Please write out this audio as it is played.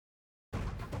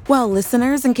Well,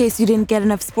 listeners, in case you didn't get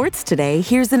enough sports today,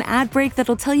 here's an ad break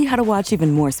that'll tell you how to watch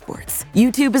even more sports.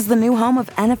 YouTube is the new home of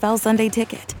NFL Sunday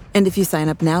Ticket. And if you sign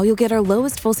up now, you'll get our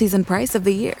lowest full season price of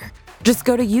the year. Just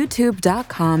go to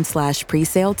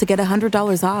youtube.com/presale to get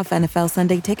 $100 off NFL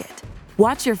Sunday Ticket.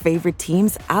 Watch your favorite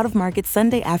teams out-of-market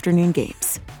Sunday afternoon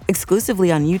games,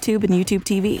 exclusively on YouTube and YouTube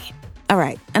TV. All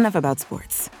right, enough about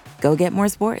sports. Go get more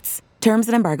sports. Terms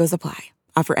and embargoes apply.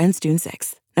 Offer ends June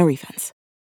 6th. No refunds.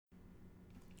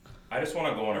 I just want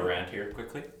to go on a rant here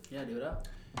quickly. Yeah, do it up.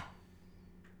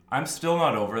 I'm still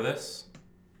not over this.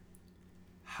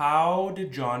 How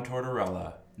did John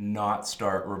Tortorella not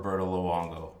start Roberto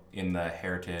Luongo in the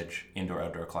Heritage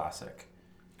Indoor-Outdoor Classic?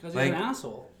 Because he's an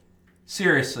asshole.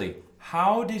 Seriously,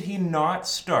 how did he not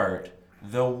start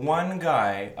the one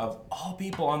guy of all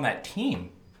people on that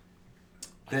team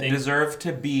that deserved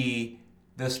to be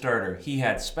the starter? He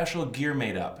had special gear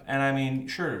made up. And I mean,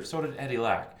 sure, so did Eddie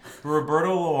Lack. But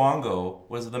Roberto Luongo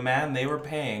was the man they were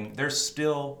paying. They're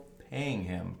still paying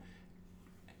him.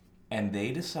 And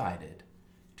they decided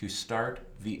to start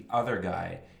the other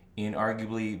guy in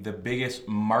arguably the biggest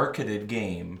marketed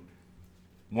game,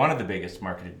 one of the biggest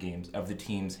marketed games of the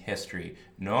team's history.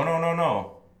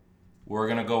 No. We're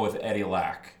going to go with Eddie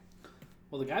Lack.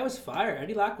 Well, the guy was fire.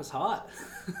 Eddie Lack was hot.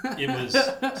 It was,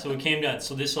 so it came down,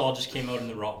 so this all just came out in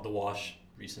the wash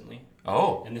recently.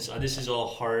 Oh. And this is all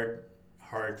hard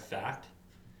fact.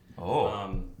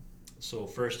 Oh. So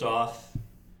first off,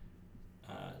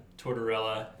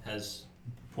 Tortorella has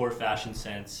poor fashion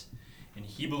sense, and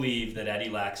he believed that Eddie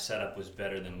Lack's setup was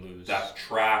better than Lou's. That's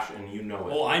trash, and you know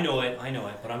it. Oh, I know it,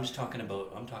 but I'm talking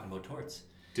about Torts.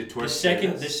 Did Torts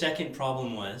The second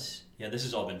problem was, this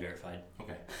has all been verified.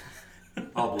 Okay.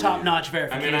 Top-notch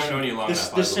verification. I mean, I've known you long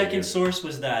enough. The second source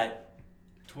was that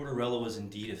Tortorella was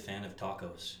indeed a fan of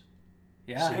tacos.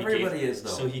 Yeah, so everybody is, though.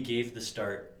 So he gave the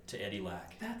start to Eddie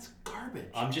Lack. That's garbage.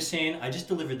 I'm just saying, I just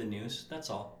delivered the news. That's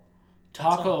all.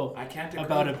 Taco I can't agree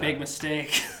about with a big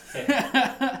mistake.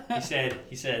 Hey,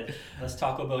 he said, let's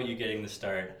talk about you getting the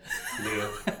start, Lou.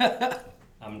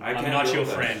 I'm not your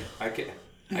friend. I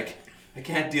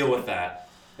can't deal with that.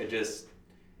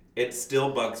 It still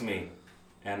bugs me,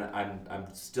 and I'm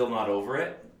still not over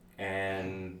it,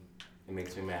 and it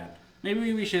makes me mad.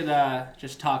 Maybe we should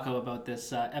just talk about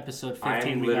this episode 15.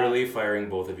 I'm literally firing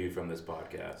both of you from this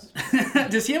podcast.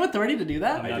 Does he have authority to do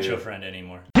that? I'm not your friend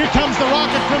anymore. Here comes the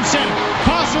rocket from center.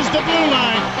 Crosses the blue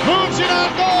line. Moves it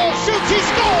on goal. Shoots. He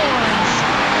scores.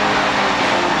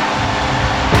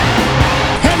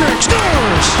 Henrik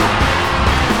scores.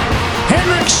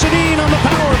 Henrik Sedin on the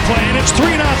power play, and it's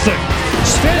 3-0.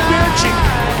 Sven Bjercik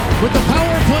with the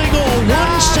power play goal.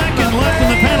 1 second left in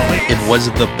the penalty. It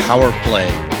was the power play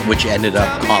which ended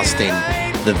up costing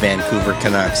the Vancouver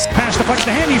Canucks. Pass the puck to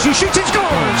Hamhuis. He shoots and scores.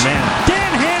 Oh, man.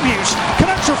 Dan Hamhuis.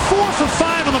 Canucks are 4 for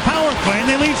 5 on the power play, and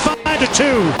they lead 5-2.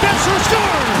 Besser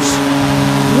scores.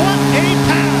 What a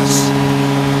pass.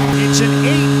 It's an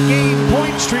 8-game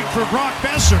point streak for Brock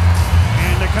Besser.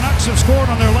 And the Canucks have scored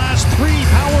on their last 3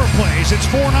 power plays. It's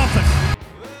 4-0.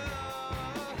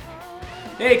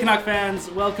 Hey, Canuck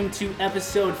fans. Welcome to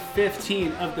episode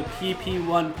 15 of the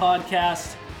PP1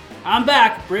 podcast. I'm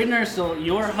back, Braden Ursel,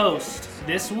 your host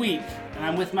this week, and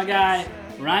I'm with my guy,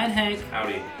 Ryan Hank.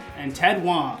 Howdy. And Ted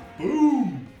Wong.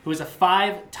 Boom! Who is a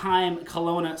 5-time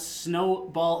Kelowna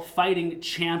snowball fighting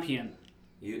champion.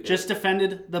 Just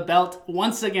defended the belt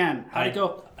once again. How'd it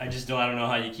go? I don't know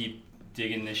how you keep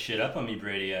digging this shit up on me,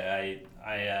 Brady.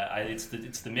 It's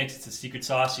the mix. It's the secret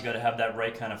sauce. You got to have that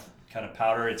right kind of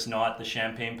powder. It's not the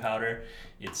champagne powder.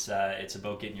 It's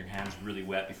about getting your hands really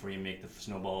wet before you make the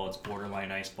snowball. It's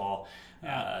borderline ice ball.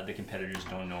 Yeah. The competitors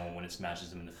don't know when it smashes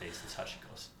them in the face. That's how she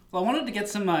goes. Well, I wanted to get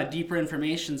some deeper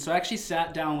information, so I actually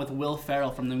sat down with Will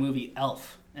Ferrell from the movie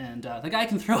Elf, and the guy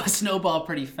can throw a snowball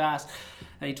pretty fast.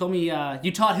 He told me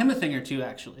you taught him a thing or two,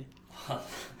 actually. Well,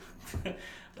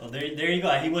 there you go.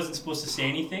 He wasn't supposed to say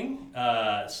anything,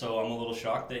 so I'm a little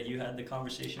shocked that you had the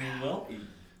conversation with Will.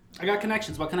 I got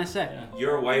connections. What can I say? Yeah.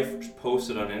 Your wife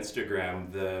posted on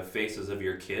Instagram the faces of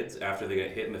your kids after they got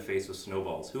hit in the face with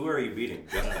snowballs. Who are you beating?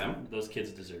 Just them? Those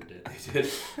kids deserved it. They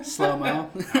did. Slow-mo.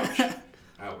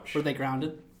 Ouch. Were they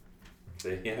grounded?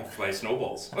 Yeah, fly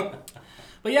snowballs.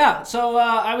 But yeah, so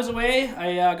I was away.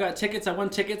 I got tickets. I won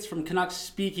tickets from Canucks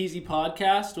Speakeasy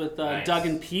podcast with Nice. Doug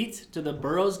and Pete to the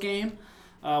Burrows game.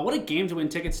 What a game to win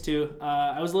tickets to.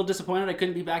 I was a little disappointed I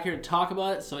couldn't be back here to talk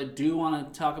about it, so I do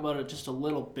want to talk about it just a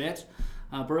little bit.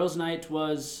 Burrows night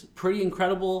was pretty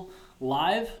incredible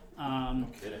live. No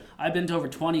kidding. I've been to over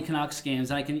 20 Canucks games,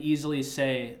 and I can easily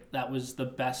say that was the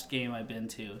best game I've been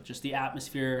to. Just the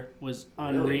atmosphere was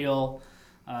unreal.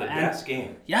 The best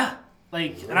game? Yeah.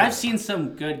 and I've seen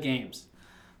some good games,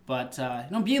 but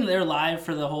being there live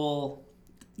for the whole,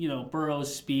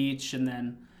 Burrow's speech, and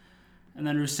then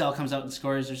Roussel comes out and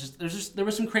scores. There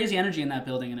was some crazy energy in that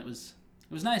building, and it was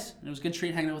nice. It was a good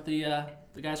treat hanging out with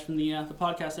the guys from the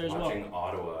podcast there as well. Watching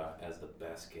Ottawa as the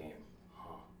best game.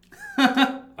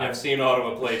 I've seen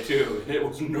Ottawa play too. It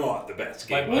was not the best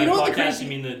game. By podcast, you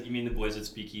mean the boys at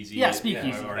Speakeasy? Yeah,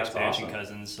 Speakeasy. Our expansion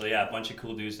cousins. So yeah, a bunch of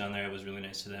cool dudes down there. It was really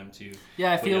nice to them too.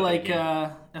 Yeah, I feel like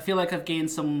I've gained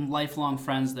some lifelong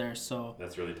friends there. So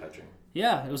that's really touching.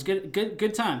 Yeah, it was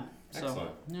good time. Excellent.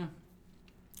 So, yeah.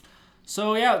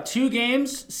 So yeah, 2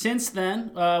 games since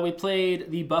then. We played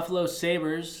the Buffalo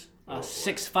Sabres,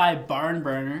 6-5 barn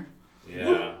burner.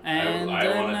 Yeah, and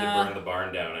I wanted to burn the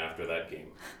barn down after that game.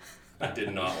 I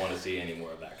did not want to see any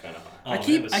more of that kind of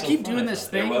hockey. I keep doing this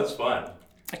thing. It was fun.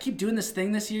 I keep doing this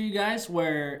thing this year, you guys,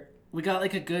 where we got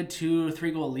like a good 2 or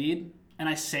 3 goal lead, and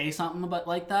I say something about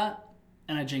like that,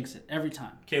 and I jinx it every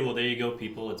time. Okay, well there you go,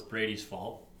 people. It's Brady's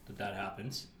fault that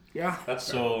happens. Yeah.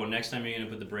 That's fair. So next time you're gonna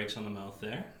put the brakes on the mouth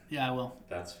there. Yeah, I will.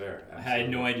 That's fair. Absolutely. I had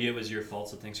no idea it was your fault,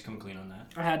 so thanks for coming clean on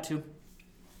that. I had to.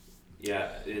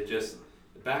 Yeah, it just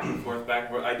back and forth.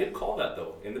 I did call that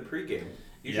though in the pregame.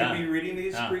 You should be reading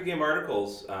these pregame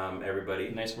articles, everybody.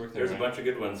 Nice work there. There's a bunch of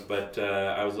good ones, but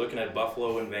I was looking at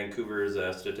Buffalo and Vancouver's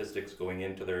statistics going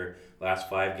into their last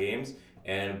 5 games,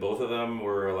 and both of them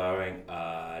were allowing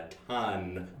a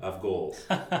ton of goals.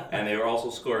 And they were also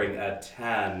scoring a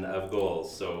ton of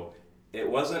goals. So it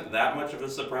wasn't that much of a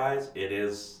surprise. It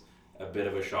is a bit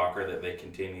of a shocker that they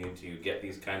continue to get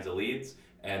these kinds of leads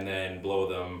and then blow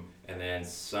them and then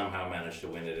somehow manage to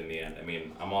win it in the end. I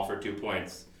mean, I'm all for 2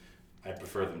 points. I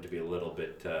prefer them to be a little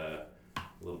bit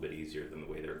easier than the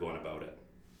way they're going about it.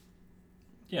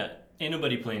 Yeah, ain't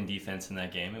nobody playing defense in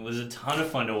that game. It was a ton of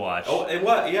fun to watch. Oh, it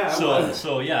was, yeah.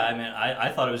 So yeah, I mean, I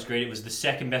thought it was great. It was the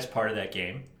second best part of that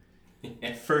game.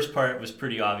 First part was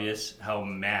pretty obvious how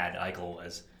mad Eichel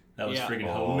was. That was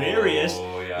freaking hilarious.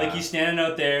 Yeah. Like he's standing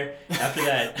out there after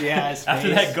that. His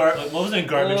after face. that what wasn't a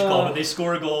garbage call, but they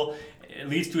score a goal. It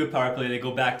leads to a power play. They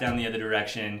go back down the other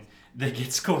direction. They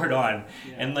get scored on.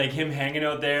 Yeah. And like him hanging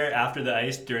out there after the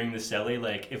ice during the celly,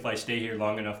 like if I stay here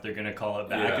long enough, they're gonna call it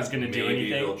back. It's gonna do anything.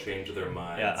 Maybe they'll change their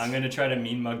minds. Yeah, I'm gonna try to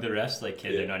mean mug the rest. Like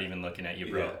kid, they're not even looking at you,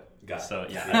 bro. Yeah. Got it. So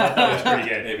yeah, I thought that was pretty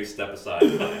good. Maybe step aside.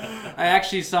 I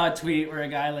actually saw a tweet where a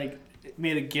guy like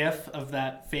made a GIF of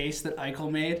that face that Eichel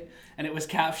made, and it was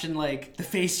captioned like the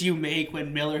face you make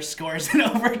when Miller scores in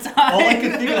overtime. All I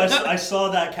could think of, I saw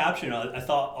that caption. I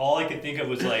thought all I could think of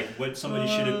was like what somebody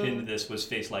should have pinned to this was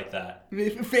face like that.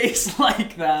 Face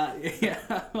like that,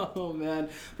 yeah. Oh man,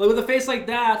 but with a face like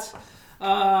that,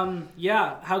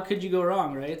 how could you go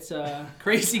wrong, right?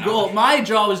 Crazy goal. My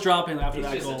jaw was dropping after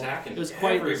that goal. It was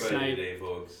quite the snipe. Today,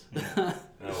 folks.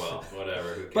 Oh well,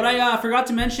 whatever. Who cares? But I forgot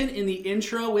to mention in the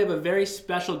intro, we have a very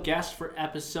special guest for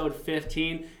episode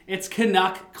 15. It's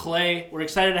Canuck Clay. We're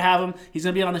excited to have him. He's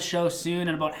going to be on the show soon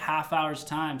in about half hour's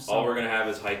time. So. All we're going to have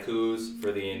is haikus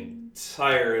for the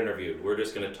entire interview. We're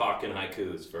just going to talk in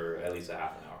haikus for at least a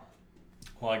half an hour.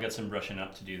 Well, I got some brushing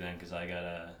up to do then because I got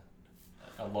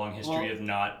a long history of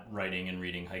not writing and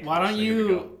reading haikus. Why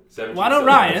don't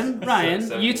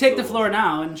Ryan, you take the floor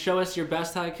now and show us your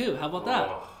best haiku. How about that?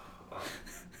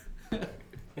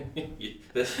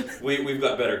 We've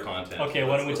got better content. Okay,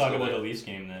 why don't we talk about the Leafs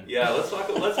game then? Yeah, let's talk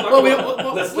about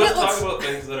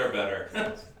things that are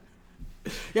better.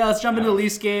 Yeah, let's jump into the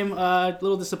Leafs game. A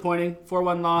little disappointing,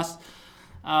 4-1 loss.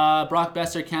 Brock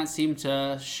Besser can't seem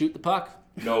to shoot the puck.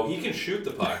 No, he can shoot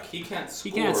the puck. He can't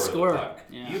score the puck.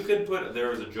 Yeah. You could there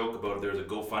was a joke about it. There was a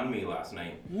GoFundMe last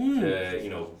night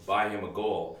to buy him a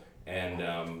goal,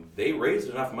 and they raised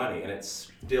enough money, and it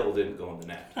still didn't go in the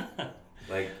net.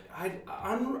 Like,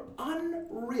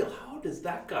 unreal. How does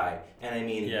that guy? And I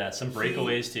mean, some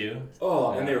breakaways too.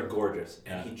 Oh, and they were gorgeous.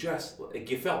 And he just,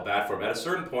 you felt bad for him. At a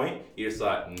certain point, you just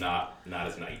thought, not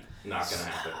his night. Not gonna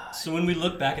happen. So when we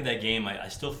look back at that game, I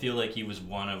still feel like he was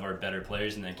one of our better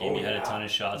players in that game. He had a ton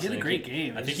of shots. He had a great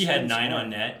game. I think he had 9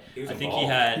 on net. I think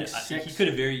he could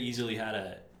have very easily had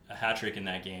a hat trick in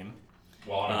that game.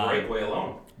 Well, on a breakaway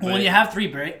alone. Well, when you have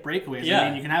 3 breakaways, I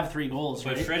mean, you can have 3 goals,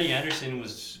 But right? Freddie Anderson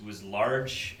was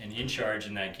large and in charge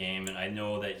in that game, and I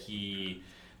know that he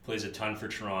plays a ton for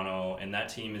Toronto, and that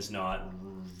team is not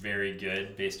very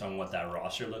good based on what that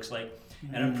roster looks like.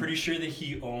 And I'm pretty sure that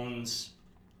he owns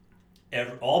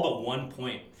all but 1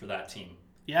 point for that team.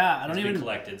 Yeah, I don't even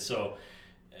collected. So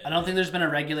I don't think there's been a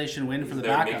regulation win for the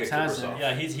backups, has there?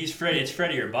 Yeah, he's Freddie. It's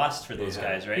Freddie or bust for those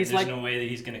guys, right? There's no way that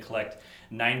he's going to collect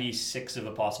 96 of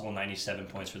a possible 97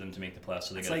 points for them to make the playoffs.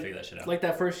 So they got to figure that shit out. Like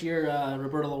that first year,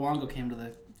 Roberto Luongo came to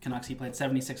the Canucks. He played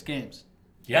 76 games.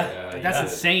 Yeah.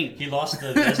 That's insane. He lost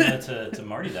the Vezina to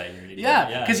Marty that year.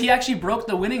 Yeah, because he actually broke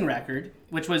the winning record,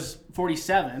 which was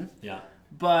 47. Yeah.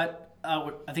 But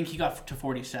I think he got to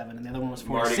 47, and the other one was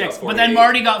Marty 46. got But then 48.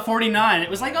 Marty got 49. It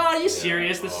was like, oh, are you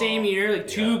serious? The same year, like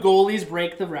two goalies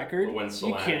break the record. When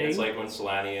you kidding? It's like when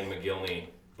Solani and McGillney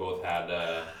both had,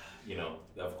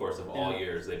 of course, of all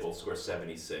years, they both score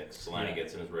 76. Solani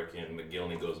gets in his rookie, and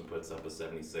McGillney goes and puts up a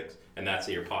 76. And that's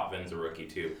the year Potvin's a rookie,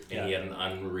 too. And he had an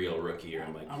unreal rookie year.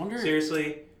 I'm like, I wonder,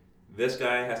 seriously? This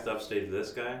guy has to upstage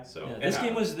this guy. So this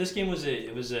game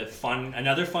was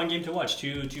another fun game to watch.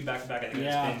 Two back to back. I think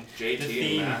that's been JT the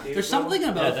theme. and Matthews. there's something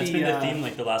about that's been the theme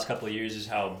like the last couple of years is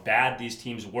how bad these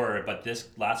teams were. But this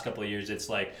last couple of years, it's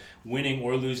like winning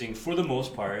or losing for the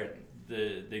most part.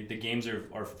 The games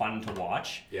are fun to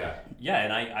watch. Yeah. Yeah,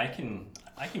 and I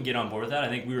can get on board with that. I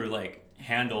think we were like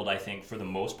handled. I think for the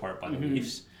most part by the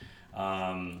Leafs.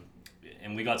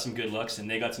 And we got some good looks, and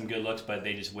they got some good looks, but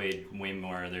they just weighed way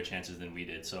more of their chances than we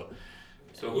did. So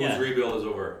whose rebuild is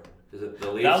over? Is it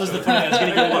the Leafs? That was the funny. I was going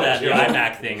to go to that, the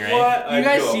iMac thing, right? What? You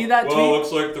guys see that tweet? Well, it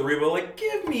looks like the rebuild. Like,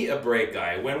 give me a break,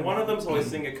 guy. When one of them's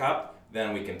hoisting a cup,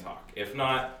 then we can talk. If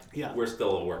not, we're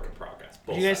still a work in progress.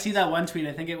 Did you guys see that one tweet?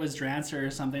 I think it was Drancer or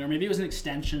something, or maybe it was an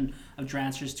extension of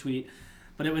Drancer's tweet.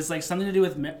 But it was like something to do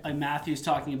with Matthews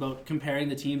talking about comparing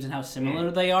the teams and how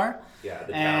similar they are. Yeah.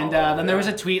 And then there was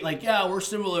a tweet like, yeah, we're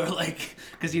similar, like,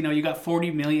 because you got 40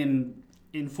 million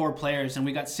in 4 players, and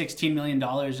we got $16 million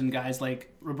in guys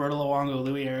like Roberto Luongo,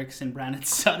 Louis Eriksson, Brandon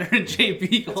Sutter, and Jay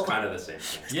Beagle. It's kind of the same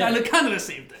thing. It's kind of the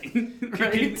same thing,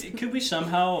 right? Could we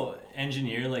somehow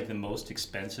engineer like the most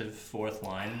expensive fourth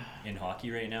line in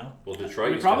hockey right now? Well,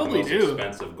 Detroit used probably to have the most do.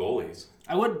 expensive goalies.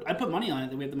 I'd put money on it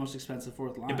that we have the most expensive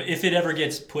fourth line. Yeah, but if it ever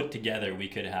gets put together, we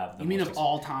could have the. You mean of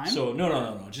all time? So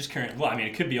no, just current. Well, I mean,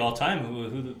 it could be all time.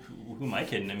 Who am I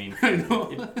kidding? I mean,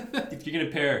 if you're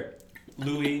gonna pair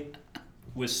Louis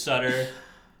with Sutter,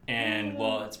 and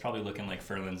well, it's probably looking like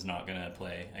Ferland's not gonna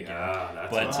play again. Yeah,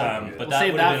 but We'll that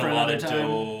save would that have for been a lot another of time.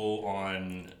 dough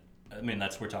on. I mean,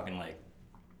 we're talking like.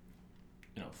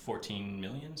 14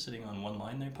 million sitting on one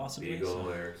line there, possibly.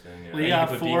 Beagle, Eriksson, yeah. Well, you Yeah,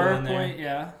 got you could put Beagle in 4 there. point,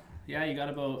 yeah, you got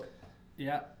about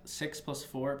 6 plus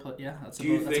 4 plus that's Do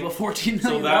you about think- $14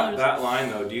 So million. that line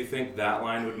though, do you think that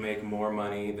line would make more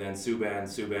money than Subban, and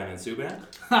Subban?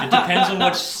 It depends on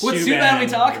what Subban we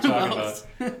talking about?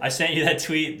 I sent you that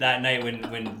tweet that night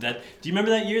when that. Do you remember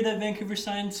that year that Vancouver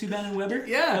signed Subban and Weber?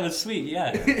 Yeah. That was sweet.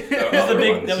 Yeah.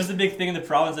 That was the big thing in the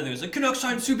province. And it was like Canucks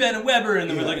signed Subban and Weber, and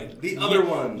then we're like The other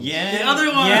ones. The other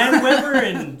one. Yan Weber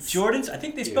and Jordans. I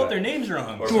think they spelled their names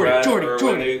wrong. Or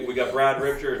Jordy. we got Brad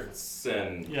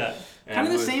Richardson. Yeah. Kind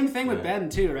of the same thing with Ben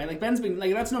too, right? Like Ben's been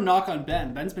like that's no knock on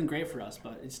Ben. Ben's been great for us,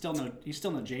 but he's still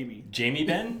no Jamie. Jamie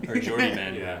Ben or Jordy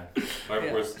Ben? Yeah.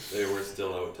 We're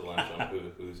still out to lunch on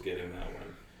who's getting that one.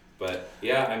 But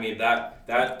yeah, I mean that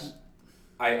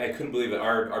I couldn't believe it.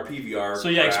 Our PVR. So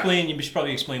yeah, crashed. you should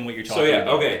probably explain what you're talking So yeah,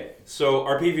 about. okay. So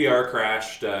our PVR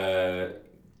crashed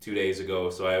 2 days ago,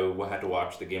 so I had to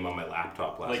watch the game on my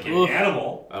laptop last Like night. an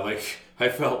animal. I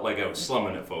felt like I was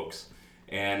slumming it, folks.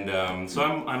 And so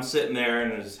I'm sitting there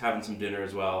and just having some dinner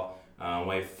as well.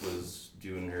 Wife was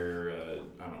doing her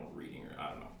reading or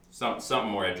I don't know,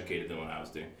 something more educated than what I was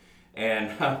doing.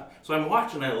 And so I'm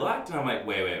watching. I looked and I'm like,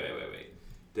 wait.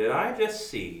 Did I just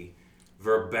see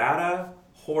Verbata,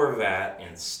 Horvat,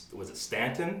 and was it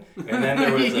Stanton? And then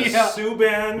there was a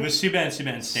Subban. It was Subban,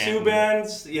 Stanton.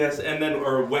 Subban's, yes, and then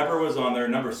or Weber was on there,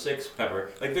 number 6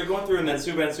 Weber. Like they're going through and then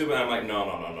Subban. I'm like,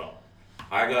 no.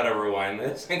 I gotta rewind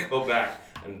this and go back.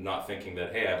 And not thinking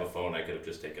that, hey, I have a phone, I could have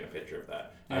just taken a picture of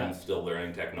that. Yeah. I'm still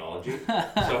learning technology.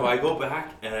 So I go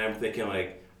back and I'm thinking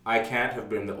like, I can't have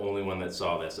been the only one that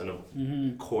saw this. And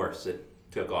of course it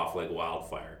took off like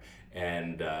wildfire.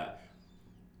 And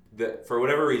for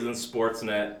whatever reason,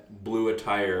 Sportsnet blew a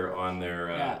tire on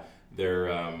their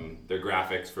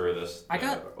graphics for this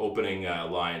opening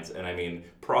lines. And I mean,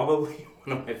 probably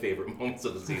one of my favorite moments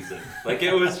of the season. Like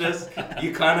it was just,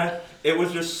 it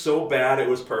was just so bad. It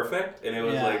was perfect. And it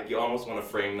was like, you almost want to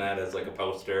frame that as like a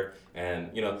poster.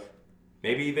 And,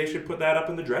 maybe they should put that up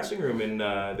in the dressing room in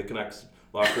the Canucks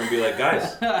locker room and be like,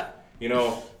 guys,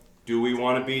 do we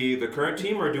want to be the current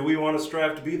team or do we want to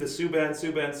strive to be the Subban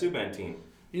team?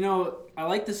 I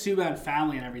like the Subban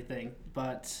family and everything,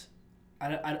 but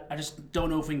I just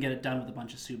don't know if we can get it done with a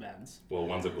bunch of Subbans. Well,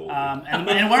 one's a goalie.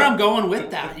 And where I'm going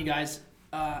with that, you guys,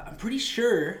 I'm pretty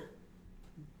sure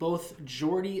both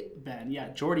Jordy Ben,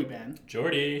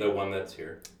 the one that's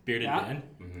here. Bearded Ben.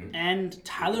 and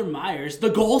Tyler Myers,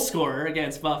 the goal scorer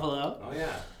against Buffalo, Oh,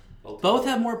 yeah. both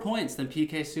have more points than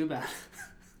PK Subban.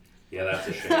 Yeah, that's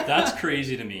a shame. That's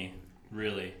crazy to me,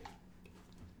 really.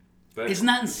 But Isn't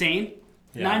that insane?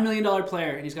 Yeah. $9 million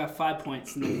player, and he's got 5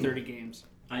 points in 30 games.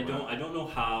 I don't know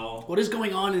how. What is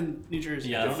going on in New Jersey?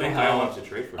 Yeah, I don't know think I how want to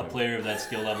trade for a him. player of that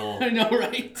skill level I know,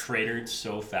 right? cratered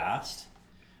so fast.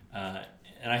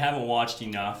 And I haven't watched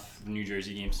enough New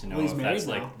Jersey games to know he's if married that's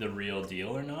now. like the real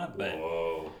deal or not. But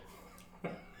Whoa.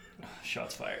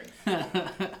 shots fired.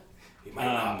 He might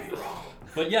not be wrong.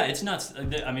 But yeah, it's nuts.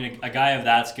 I mean, a guy of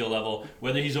that skill level,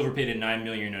 whether he's overpaid at $9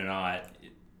 million or not,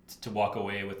 to walk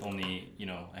away with only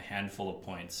a handful of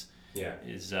points,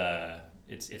 is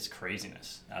it's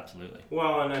craziness. Absolutely.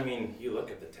 Well, and I mean, you look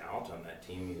at the talent on that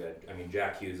team.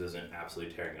 Jack Hughes isn't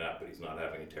absolutely tearing it up, but he's not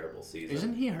having a terrible season.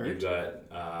 Isn't he hurt? You've got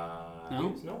No?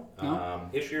 Hughes, no. No?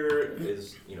 Hischier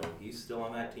is he's still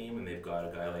on that team, and they've got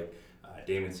a guy like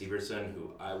Damon Severson,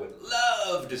 who I would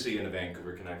love to see in a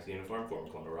Vancouver Canucks uniform, former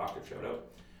Columbus Rocket, shout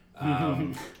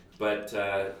out. But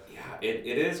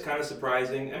it is kind of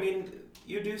surprising. I mean,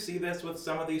 you do see this with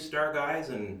some of these star guys,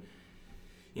 and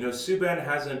Subban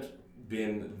hasn't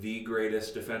been the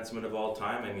greatest defenseman of all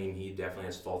time. I mean, he definitely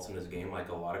has faults in his game, like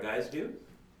a lot of guys do.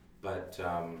 But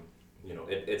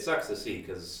it sucks to see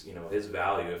because his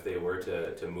value, if they were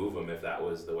to move him, if that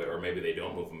was the way, or maybe they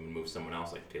don't move him and move someone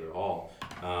else like Taylor Hall.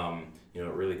 It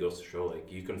really goes to show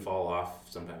like you can fall off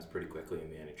sometimes pretty quickly in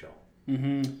the NHL.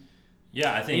 Mm-hmm.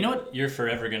 Yeah, I think you're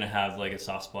forever gonna have like a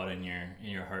soft spot in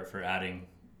your heart for adding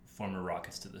former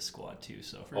Rockets to the squad too.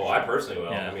 So I personally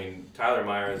will. Yeah. I mean, Tyler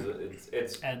Myers,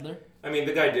 it's Adler? I mean,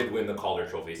 the guy did win the Calder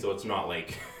Trophy, so it's not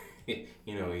like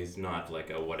he's not like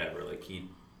a whatever. Like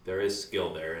there is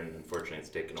skill there, and unfortunately, it's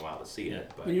taken a while to see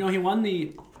it. But he won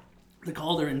the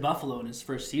Calder in Buffalo in his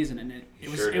first season, and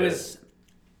it was.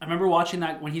 I remember watching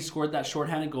that when he scored that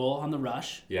shorthanded goal on the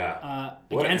rush. Yeah.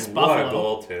 Against Buffalo. What a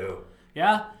goal too.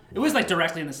 Yeah. It was like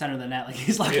directly in the center of the net. Like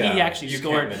he's lucky he actually you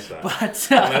scored. Can't miss that.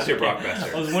 But unless you're Brock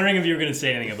Besser. I was wondering if you were gonna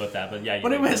say anything about that, but yeah.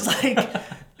 But it was like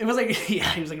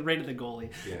he was like right at the goalie.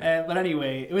 Yeah. But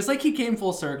anyway, it was like he came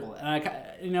full circle, and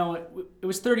it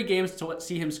was 30 games to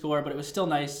see him score, but it was still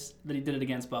nice that he did it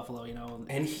against Buffalo.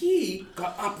 And he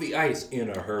got up the ice in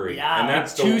a hurry. Yeah, and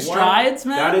that's two strides,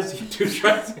 man. That is 2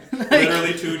 strides.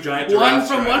 Literally 2 giant one giraffe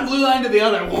from strides. one blue line to the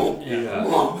other. Yeah.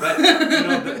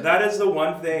 But that is the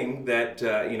one thing that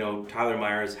Tyler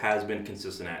Myers has been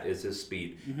consistent at is his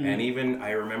speed. Mm-hmm. And even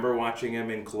I remember watching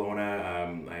him in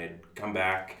Kelowna. I had come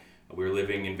back. We were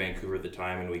living in Vancouver at the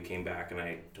time, and we came back, and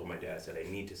I told my dad, I said, I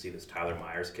need to see this Tyler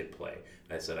Myers kid play.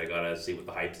 I said, I got to see what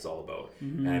the hype is all about.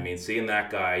 Mm-hmm. And I mean, seeing that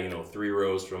guy, 3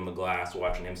 rows from the glass,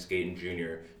 watching him skate in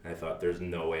junior, and I thought, there's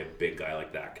no way a big guy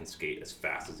like that can skate as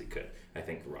fast as he could. I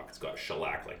think the Rockets got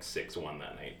shellacked like 6-1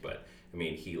 that night, but I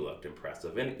mean, he looked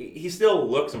impressive. And he still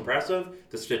looks impressive.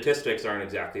 The statistics aren't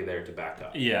exactly there to back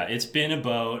up. Yeah, it's been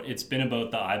about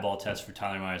the eyeball test for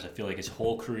Tyler Myers. I feel like his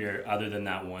whole career, other than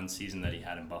that one season that he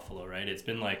had in Buffalo, right? It's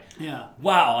been like,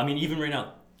 wow. I mean, even right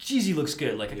now, geez, he looks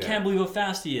good. Like, I can't believe how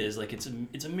fast he is. Like, it's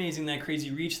amazing that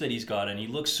crazy reach that he's got, and he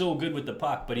looks so good with the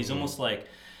puck. But he's almost like,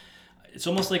 it's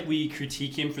almost like we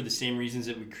critique him for the same reasons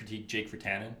that we critique Jake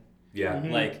Virtanen. Yeah.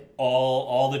 Mm-hmm. Like,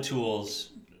 all the tools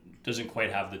doesn't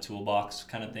quite have the toolbox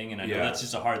kind of thing, and I know that's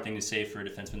just a hard thing to say for a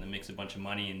defenseman that makes a bunch of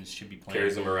money and should be playing.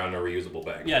 Carries them around in a reusable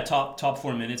bag. Yeah, top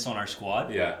 4 minutes on our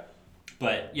squad. Yeah.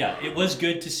 But yeah, it was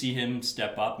good to see him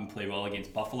step up and play well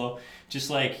against Buffalo.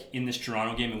 Just like in this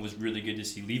Toronto game, it was really good to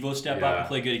see Levo step up and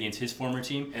play good against his former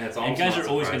team. And guys are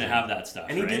always going to have that stuff.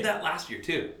 And he did that last year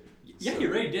too. Yeah,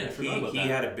 you're right. He did. I forgot about that. He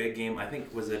had a big game. I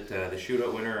think was it the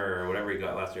shootout winner or whatever he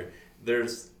got last year.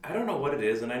 I don't know what it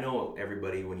is, and I know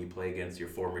everybody when you play against your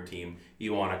former team,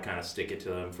 you want to kind of stick it to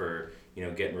them for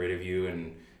getting rid of you,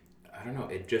 and I don't know.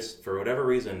 It just for whatever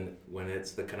reason when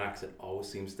it's the Canucks, it always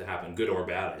seems to happen, good or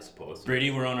bad, I suppose. Brady,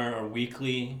 we're on our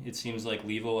weekly. It seems like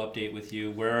Levo update with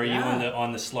you. Where are you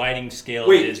on the sliding scale?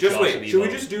 Wait. Should we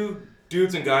just do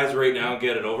dudes and guys right now and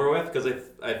get it over with? Because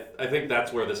I think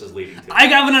that's where this is leading to. I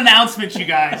have an announcement, you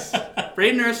guys.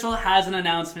 Braden Ersel has an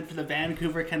announcement for the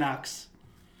Vancouver Canucks.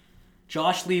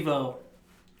 Josh Levo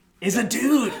is a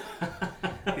dude.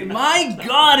 My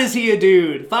God, is he a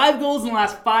dude? 5 goals in the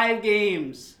last 5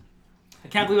 games. I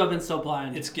can't believe I've been so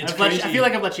blind. It's crazy. I feel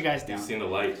like I've let you guys down. You've seen the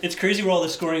light. It's crazy where all the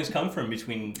scoring has come from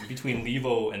between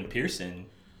Levo and Pearson.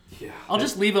 Yeah. I'll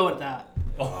just Levo at that.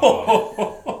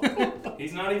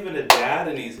 He's not even a dad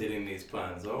and he's hitting these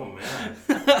puns. Oh, man.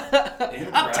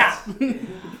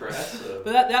 Impressive.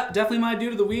 But that definitely my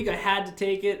dude of the week. I had to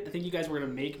take it. I think you guys were going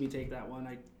to make me take that one.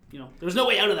 There was no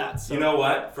way out of that. So. You know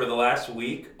what? For the last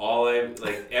week,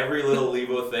 every little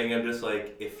Levo thing, I'm just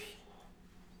like, if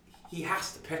he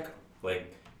has to pick him.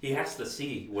 Like, he has to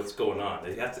see what's going on.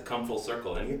 He has to come full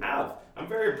circle, and you have. I'm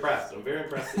very impressed.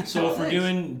 So if we're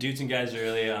doing dudes and guys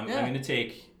early, I'm going to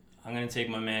take I'm going to take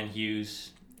my man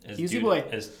Hughes as Hughesy dude, boy.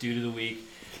 as dude of the week.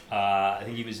 I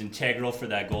think he was integral for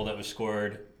that goal that was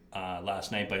scored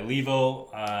last night by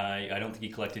Levo. I don't think he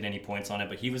collected any points on it,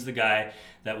 but he was the guy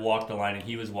that walked the line, and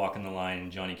he was walking the line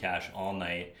in Johnny Cash all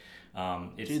night.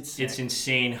 It's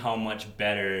insane how much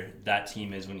better that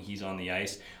team is when he's on the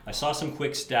ice. I saw some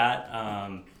quick stat.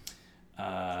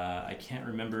 I can't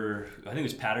remember. I think it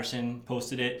was Patterson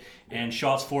posted it. And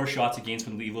four shots against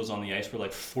when Levo's on the ice were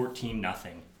like 14-0.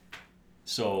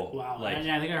 So Wow. like,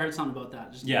 I think I heard something about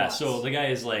that. Just yeah. nuts. So the guy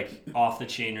is like off the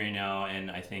chain right now,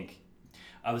 and I think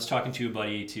I was talking to a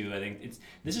buddy too. I think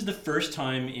this is the first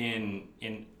time in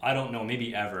I don't know,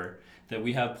 maybe ever, that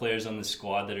we have players on the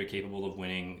squad that are capable of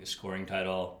winning a scoring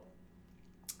title,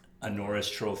 a Norris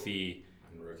Trophy,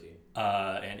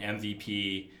 an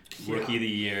MVP, Rookie of the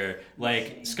Year.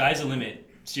 Like, sky's the limit.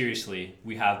 Seriously,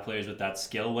 we have players with that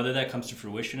skill. Whether that comes to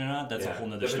fruition or not, that's a whole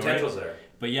nother story. The potential's there.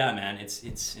 But yeah, man, it's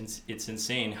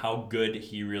insane how good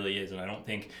he really is, and I don't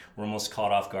think we're almost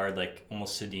caught off guard, like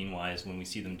almost Sedin-wise, when we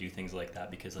see them do things like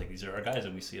that, because like these are our guys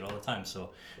and we see it all the time.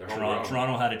 So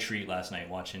Toronto had a treat last night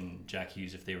watching Jack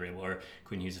Hughes if they were able, or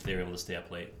Quinn Hughes if they were able to stay up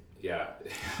late. Yeah.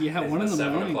 Yeah, one in the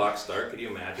morning. 7 o'clock start. Could you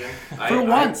imagine? For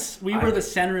once, we were the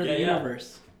center of the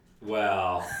universe.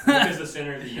 Well, because the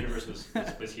center of the universe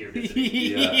was here visiting.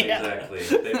 Yeah, exactly.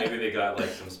 Maybe they got like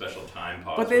some special time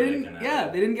pause. But they didn't.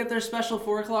 They didn't get their special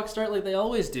 4 o'clock start like they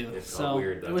always do. It's so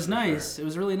weird, it was nice. It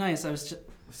was really nice.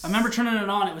 I remember turning it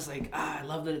on. It was like, I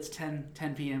love that it's 10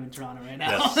 p.m. in Toronto right now.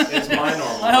 Yes. It's my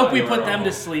normal. I hope we put them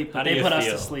to sleep, but How do they you put us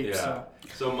feel? to sleep. Yeah.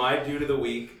 So my dude of the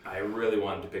week, I really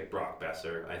wanted to pick Brock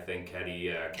Besser. I think had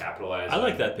he capitalized. I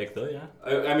like that pick though. Yeah.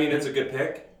 I mean, it's a good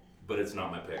pick, but it's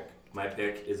not my pick. My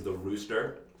pick is the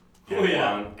Rooster.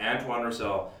 Antoine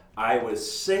Roussel. I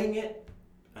was saying it,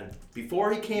 and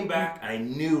before he came back, I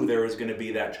knew there was going to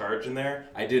be that charge in there.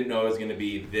 I didn't know it was going to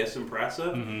be this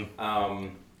impressive. Mm-hmm.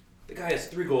 The guy has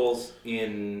 3 goals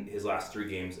in his last 3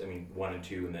 games. I mean, 1 and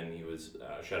 2, and then he was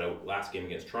shut out last game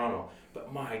against Toronto.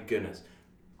 But my goodness,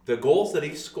 the goals that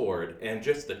he scored and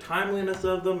just the timeliness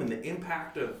of them and the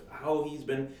impact of how he's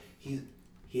been,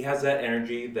 he has that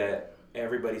energy that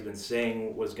everybody's been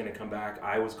saying was going to come back.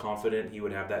 I was confident he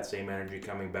would have that same energy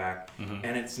coming back. Mm-hmm.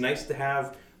 And it's nice to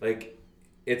have, like,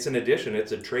 it's an addition.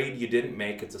 It's a trade you didn't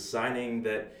make. It's a signing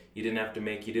that you didn't have to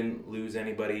make. You didn't lose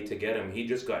anybody to get him. He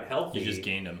just got healthy. You just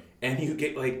gained him. And you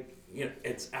get, like, you know,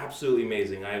 it's absolutely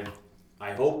amazing.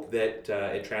 I hope that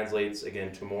it translates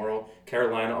again tomorrow.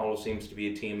 Carolina always seems to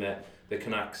be a team that the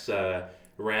Canucks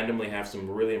randomly have some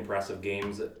really impressive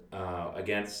games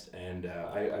against, and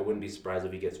I wouldn't be surprised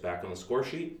if he gets back on the score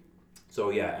sheet. So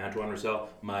yeah, Antoine Roussel,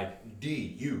 my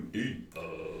DUD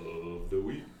of the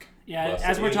week. Yeah,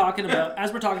 as we're talking about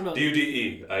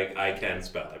DUDE, I can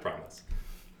spell, I promise.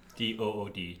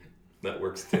 DOOD. That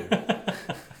works too.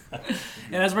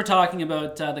 And as we're talking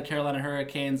about the Carolina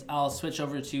Hurricanes, I'll switch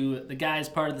over to the guys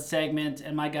part of the segment,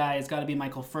 and my guy has got to be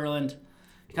Michael Ferland.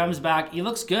 He comes back. He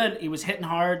looks good. He was hitting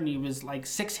hard, and he was like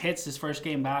 6 hits his first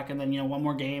game back, and then 1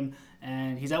 more game,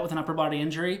 and he's out with an upper body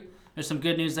injury. There's some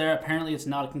good news there. Apparently, it's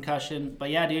not a concussion. But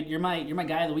yeah, dude, you're my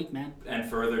guy of the week, man. And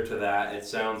further to that, it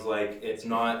sounds like it's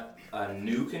not a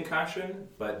new concussion,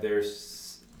 but there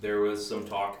was some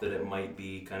talk that it might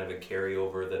be kind of a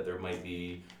carryover, that there might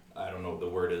be, I don't know what the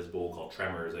word is, but we'll call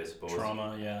tremors, I suppose.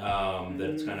 Trauma, yeah.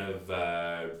 That's kind of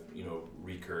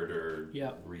recurred or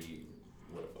Yep.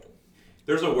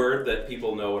 There's a word that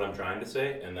people know what I'm trying to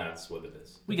say, and that's what it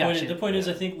is. The point is,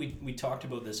 I think we talked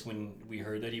about this when we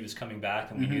heard that he was coming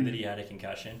back and we knew that he had a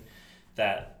concussion,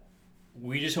 that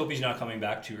we just hope he's not coming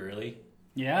back too early.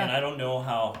 Yeah. And I don't know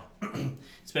how,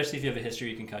 especially if you have a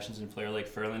history of concussions in a player like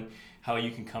Ferland, how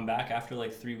you can come back after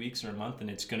like 3 weeks or a month and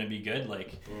it's going to be good.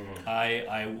 Like,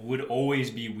 I would always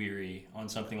be weary on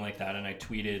something like that, and I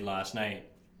tweeted last night,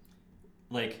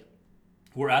 like,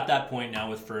 we're at that point now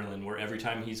with Ferland where every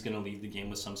time he's going to leave the game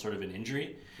with some sort of an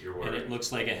injury, and it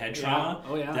looks like a head trauma,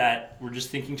 that we're just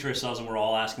thinking to ourselves, and we're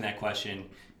all asking that question,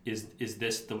 is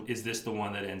this the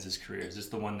one that ends his career? Is this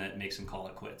the one that makes him call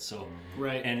it quits? So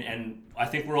right. And I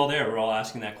think we're all there. We're all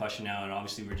asking that question now, and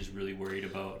obviously we're just really worried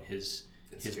about his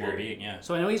well-being. Yeah.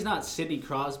 So I know he's not Sidney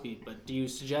Crosby, but do you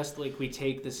suggest like we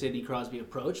take the Sidney Crosby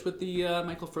approach with the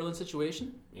Michael Ferland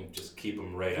situation? You just keep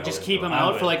him right out. Just keep him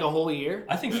out for like a whole year?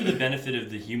 I think for the benefit of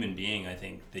the human being, I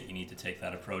think that you need to take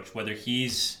that approach. Whether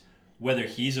he's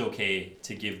okay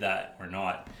to give that or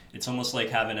not. It's almost like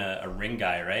having a ring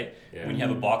guy, right? Yeah. When you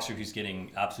have a boxer who's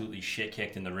getting absolutely shit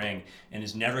kicked in the ring and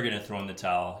is never going to throw in the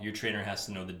towel, your trainer has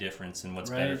to know the difference and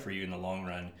what's better for you in the long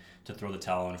run to throw the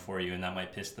towel in for you, and that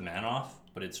might piss the man off,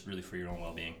 but it's really for your own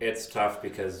well-being. It's tough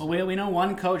because... Well, we know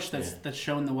one coach that's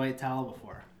shown the white towel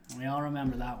before. We all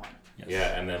remember that one. Yes.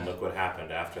 Yeah, and then look what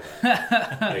happened after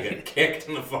that. They get kicked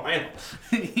in the finals.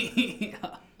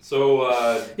 Yeah.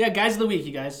 So guys of the week,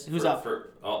 you guys. Who's up?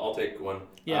 I'll take one.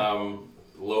 Yeah.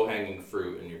 Low-hanging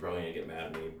fruit, and you're probably going to get mad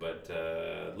at me, but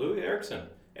Louis Eriksson.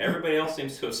 Everybody else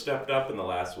seems to have stepped up in the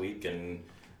last week, and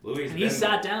He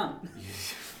sat down.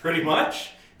 Pretty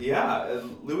much. Yeah,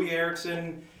 Louis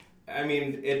Eriksson, I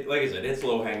mean, like I said, it's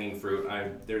low-hanging fruit.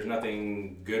 There's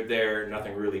nothing good there,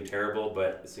 nothing really terrible,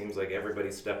 but it seems like everybody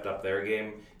stepped up their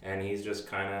game, and he's just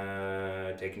kind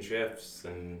of taking shifts.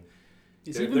 And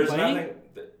Is he even playing?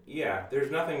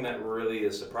 There's nothing that really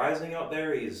is surprising out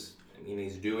there. He's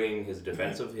doing his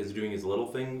defensive, he's doing his little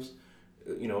things,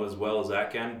 as well as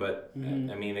that can. But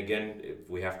I mean, again, if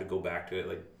we have to go back to it,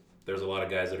 like there's a lot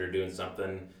of guys that are doing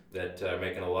something that are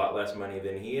making a lot less money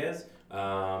than he is.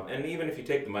 And even if you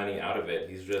take the money out of it,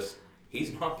 he's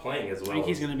not playing as well. I think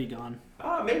he's going to be gone.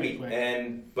 Maybe.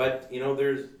 But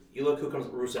you look who comes.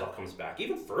 Roussel comes back.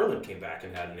 Even Ferland came back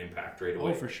and had an impact right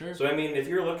away. Oh, for sure. So I mean, if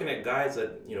you're looking at guys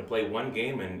that play one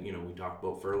game, and we talked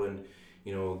about Ferland,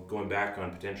 going back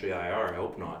on potentially IR. I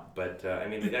hope not. But I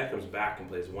mean, the guy comes back and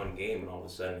plays one game, and all of a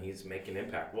sudden he's making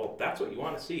impact. Well, that's what you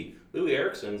want to see. Louis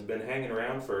Eriksson's been hanging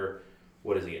around for,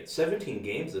 what is he at? 17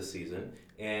 games this season,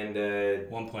 and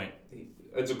 1 point.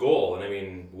 It's a goal, and I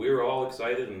mean, we were all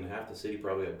excited, and half the city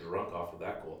probably got drunk off of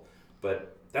that goal.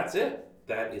 But that's it.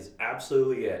 That is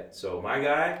absolutely it. So my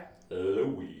guy,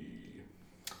 Louis.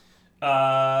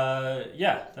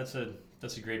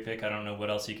 That's a great pick. I don't know what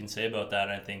else you can say about that.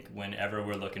 I think whenever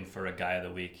we're looking for a guy of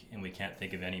the week and we can't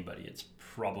think of anybody, it's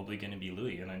probably going to be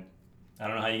Louis. And I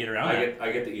don't know how you get around that.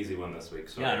 I get the easy one this week.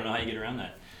 Sorry. Yeah, I don't know how you get around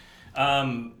that.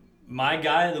 My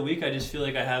guy of the week, I just feel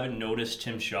like I haven't noticed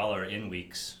Tim Schaller in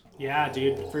weeks. Yeah,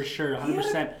 dude, for sure,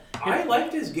 100%. I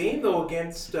liked his game though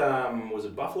against was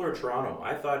it Buffalo or Toronto?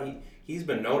 I thought he's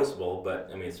been noticeable,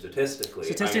 but I mean statistically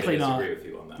I'm going to disagree with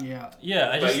you on that.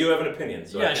 Yeah. But you have an opinion,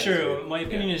 so yeah, sure. My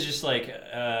opinion is just like,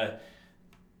 I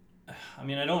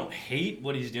mean, I don't hate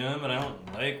what he's doing, but I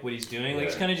don't like what he's doing. Like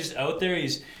he's kind of just out there.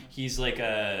 He's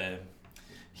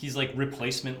like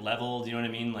replacement level. Do you know what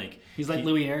I mean? Like he's like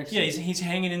Louis Eriksson. Yeah, he's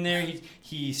hanging in there.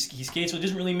 He skates. So he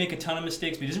doesn't really make a ton of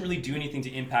mistakes, but he doesn't really do anything to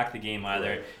impact the game either.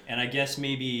 Right. And I guess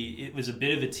maybe it was a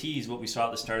bit of a tease what we saw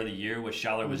at the start of the year, what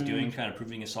Schaller was doing, kind of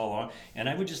proving us all wrong. And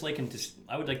I would just like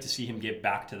I would like to see him get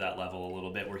back to that level a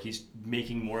little bit, where he's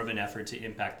making more of an effort to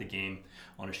impact the game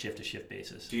on a shift-to-shift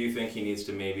basis. Do you think he needs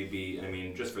to maybe be, I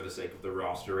mean, just for the sake of the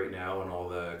roster right now and all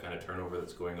the kind of turnover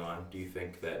that's going on, do you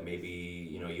think that maybe,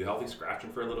 you healthy scratch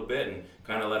him for a little bit and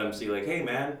kind of let him see, like, hey,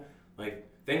 man, like,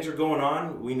 things are going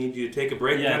on. We need you to take a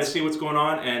break and kind of see what's going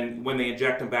on. And when they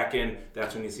inject him back in,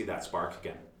 that's when you see that spark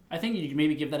again. I think you can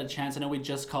maybe give that a chance. I know we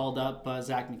just called up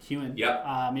Zach McEwen.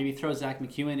 Yep. Maybe throw Zach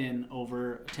McEwen in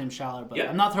over Tim Schaller, but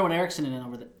I'm not throwing Eriksson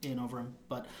in over him.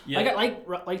 But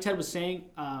like Ted was saying,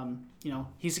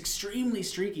 he's extremely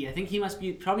streaky. I think he must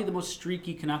be probably the most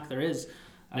streaky Canuck there is.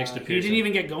 Next to Pearson. He didn't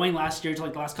even get going last year until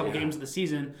like the last couple games of the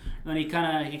season. And then he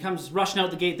comes rushing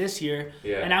out the gate this year.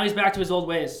 Yeah. And now he's back to his old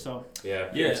ways. So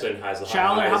Pearson has the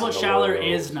Schaller. How about Schaller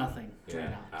is nothing.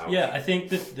 Yeah, I think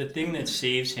that the thing that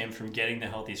saves him from getting the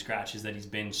healthy scratch is that he's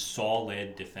been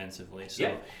solid defensively.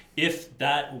 So if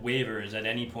that wavers at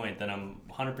any point, then I'm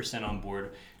 100% on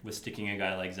board with sticking a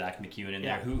guy like Zach McEwen in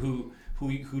there who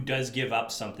does give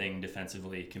up something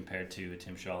defensively compared to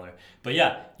Tim Schaller. But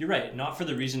yeah, you're right. Not for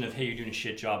the reason of, hey, you're doing a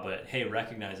shit job, but hey,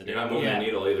 recognize it. You're not moving the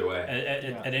needle either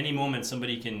way. At any moment,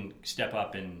 somebody can step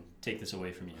up and take this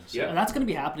away from you. So. And that's going to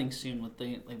be happening soon with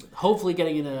hopefully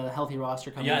getting in a healthy roster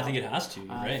coming out. I think it has to. You're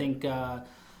right. I think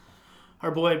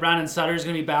our boy Brandon Sutter is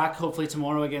going to be back hopefully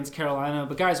tomorrow against Carolina.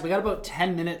 But guys, we got about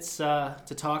 10 minutes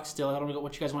to talk still. I don't know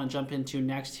what you guys want to jump into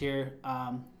next here.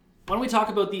 Why don't we talk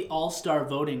about the All-Star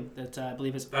voting that I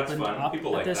believe is opened up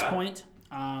at this point?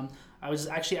 I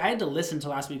had to listen to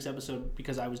last week's episode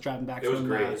because I was driving back. It was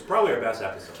great. It's probably our best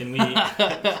episode.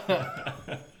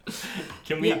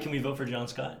 Can we vote for John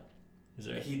Scott? Is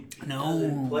there? He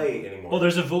doesn't play anymore. Well,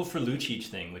 there's a vote for Lucic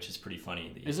thing, which is pretty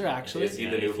funny. Is there actually? Is he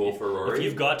the new vote for Rory? If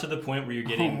you've got to the point where you're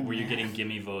getting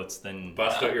gimme votes, then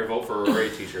bust out your vote for Rory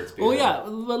t-shirts. Well, yeah.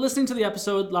 Listening to the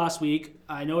episode last week,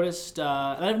 I noticed,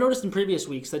 and I've noticed in previous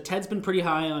weeks that Ted's been pretty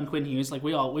high on Quinn Hughes. Like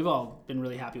we've all been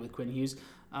really happy with Quinn Hughes,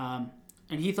 and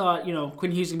he thought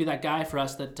Quinn Hughes is gonna be that guy for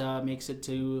us that makes it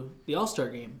to the All-Star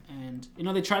game. And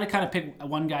they try to kind of pick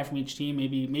one guy from each team,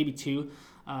 maybe two.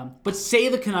 But say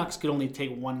the Canucks could only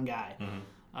take one guy.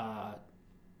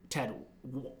 Ted,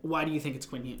 why do you think it's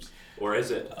Quinn Hughes? Or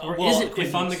is it? Is it Quinn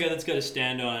Hughes? I'm the guy that's got to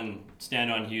stand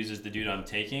on Hughes as the dude I'm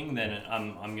taking, then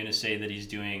I'm going to say that he's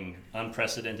doing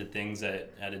unprecedented things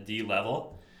at a D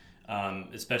level.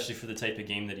 especially for the type of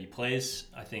game that he plays.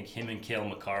 I think him and Cale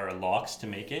Makar are locks to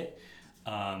make it.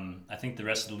 I think the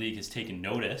rest of the league has taken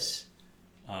notice,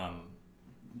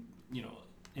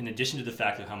 in addition to the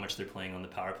fact of how much they're playing on the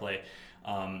power play,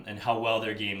 and how well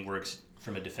their game works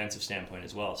from a defensive standpoint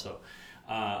as well. So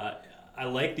I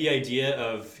like the idea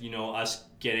of, us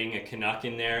getting a Canuck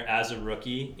in there as a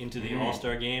rookie into the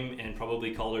All-Star game and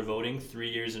probably Calder voting 3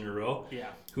 years in a row. Yeah.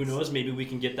 Who knows? Maybe we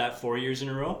can get that 4 years in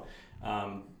a row.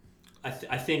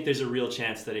 I think there's a real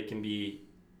chance that it can be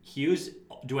Hughes.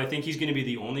 Do I think he's going to be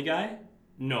the only guy?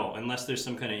 No, unless there's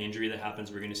some kind of injury that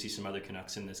happens, we're going to see some other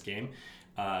Canucks in this game.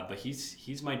 But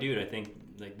he's my dude. I think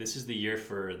this is the year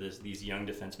for these young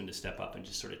defensemen to step up and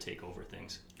just sort of take over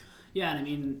things. Yeah, and I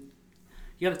mean,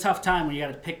 you got a tough time when you got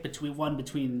to pick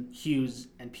between Hughes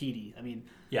and Petey. I mean,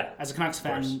 yeah, as a Canucks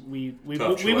fan, we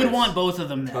would want both of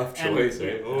them there. Tough choice,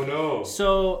 eh? Oh no.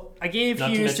 So I gave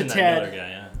Not Hughes to to mention Ted. that Miller guy,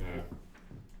 yeah.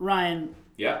 Ryan.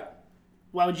 Yeah.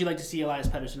 Why would you like to see Elias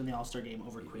Pettersson in the All-Star game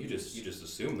over Quinn? You just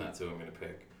assume that's who I'm going to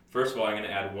pick. First of all, I'm going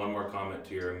to add one more comment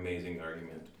to your amazing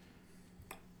argument.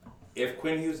 If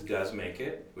Quinn Hughes does make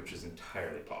it, which is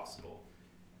entirely possible,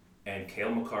 and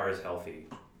Cale Makar is healthy,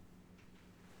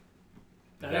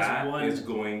 that is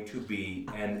going to be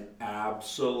an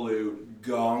absolute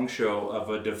gong show of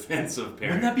a defensive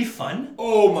pairing. Wouldn't that be fun?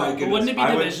 Oh my goodness. But wouldn't it be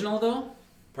divisional though?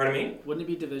 Pardon me? Wouldn't it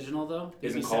be divisional though?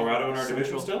 Isn't Colorado in our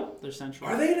division still? They're central.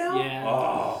 Are they now? Yeah.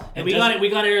 Oh. And we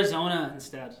got Arizona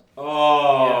instead.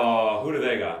 Oh, yeah. Who do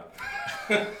they got?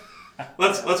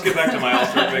 Let's get back to my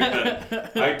All-Star pick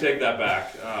then. I take that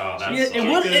back. Oh, that's it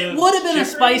would have been a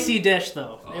spicy dish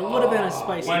though. It would have been a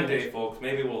spicy one dish. day, folks.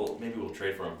 Maybe we'll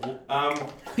trade for him.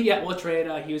 Yeah, we'll trade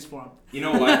Hughes for him. You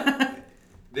know what?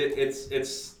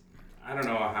 It's I don't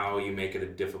know how you make it a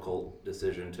difficult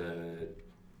decision to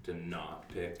not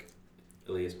pick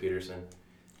Elias Pettersson.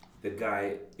 The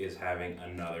guy is having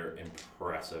another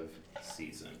impressive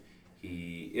season.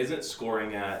 He isn't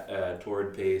scoring at a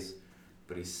torrid pace,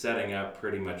 but he's setting up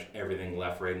pretty much everything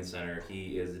left, right, and center.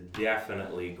 He is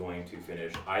definitely going to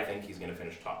finish. I think he's going to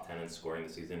finish top 10 in scoring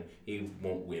this season. He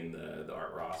won't win the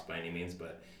Art Ross by any means,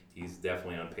 but he's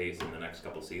definitely on pace in the next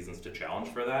couple seasons to challenge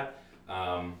for that.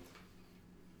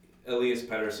 Elias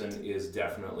Pettersson is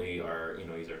definitely our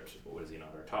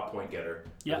top point getter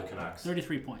for the Canucks.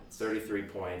 33 points. 33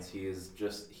 points. He's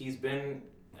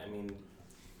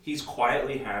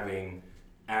quietly having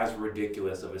as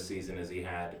ridiculous of a season as he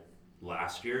had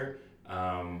last year.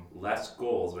 Less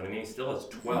goals, but he still has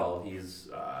 12. He's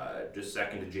just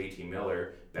second to JT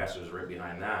Miller. Besser's right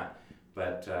behind that.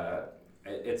 But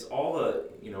it's all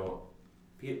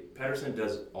Pettersson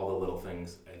does all the little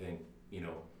things, I think,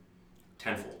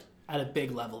 tenfold. At a big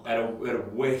level. At a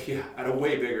way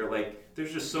bigger.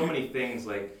 There's just so many things.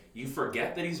 You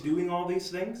forget that he's doing all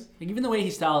these things. Even the way he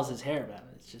styles his hair, man,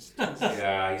 it's just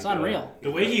it's unreal.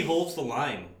 The way he holds the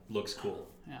line looks cool.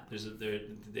 Yeah.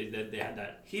 They had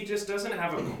that. He just doesn't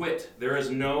have a quit. There is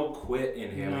no quit in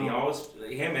him. No.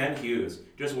 Him and Hughes.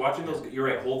 Just watching those. You're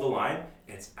right. Hold the line.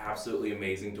 It's absolutely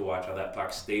amazing to watch how that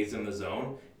puck stays in the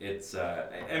zone. It's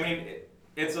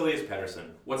it's Elias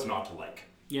Pettersson. What's not to like?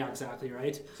 Yeah, exactly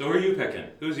right. So who are you picking?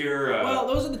 Who's your? Well,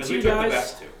 those are the two we took guys. The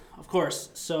best two. Of course.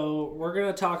 So we're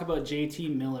gonna talk about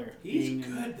JT Miller. He's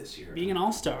good this year. Being an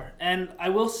All-Star, and I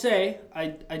will say I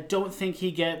don't think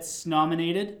he gets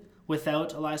nominated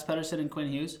without Elias Pettersson and Quinn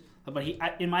Hughes. But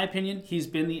in my opinion, he's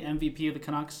been the MVP of the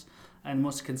Canucks and the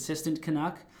most consistent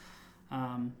Canuck.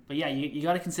 But yeah, you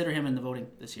got to consider him in the voting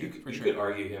this year. You could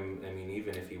argue him.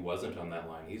 Even if he wasn't on that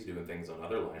line, he's doing things on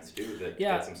other lines too that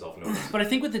gets himself noticed. But I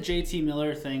think with the JT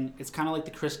Miller thing, it's kind of like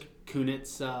the Chris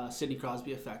Kunitz, Sidney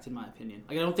Crosby effect, in my opinion.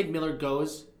 I don't think Miller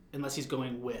goes unless he's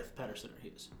going with Pettersson or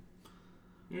Hughes.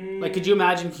 Could you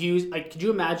imagine Hughes? Could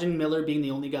you imagine Miller being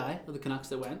the only guy of the Canucks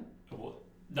that went? Well,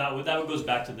 that goes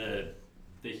back to the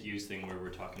Hughes thing where we're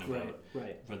talking about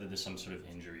whether there's some sort of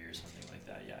injury or something like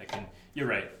that. Yeah, I can. You're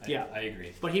right. I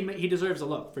agree. But he deserves a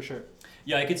look for sure.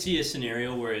 Yeah, I could see a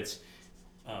scenario where it's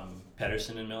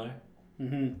Pettersson and Miller,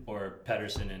 or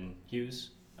Pettersson and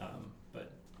Hughes. I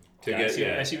see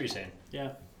what you're saying.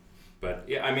 Yeah. But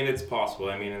yeah, it's possible.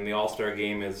 And the All-Star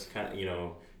game is kind of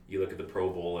you look at the Pro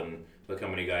Bowl and look how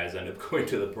many guys end up going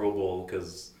to the Pro Bowl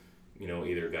because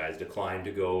either guys decline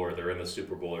to go or they're in the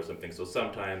Super Bowl or something. So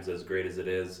sometimes, as great as it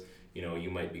is, you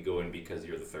might be going because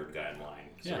you're the third guy in line.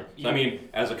 So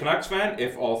as a Canucks fan,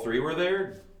 if all three were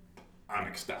there, I'm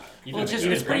ecstatic. Even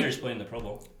punters play in the Pro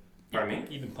Bowl. Pardon me?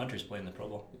 Even punters play in the Pro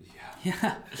Bowl.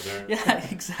 Yeah. Yeah,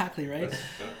 exactly right.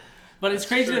 But it's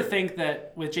crazy to think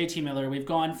that with JT Miller, we've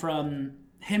gone from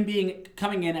him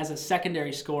coming in as a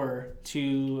secondary scorer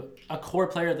to a core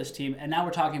player of this team, and now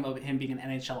we're talking about him being an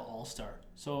NHL All-Star.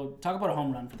 So talk about a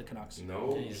home run for the Canucks.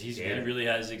 No, he really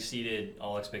has exceeded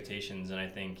all expectations, and I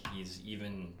think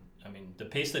the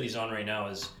pace that he's on right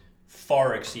now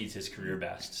far exceeds his career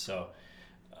best. So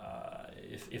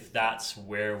if that's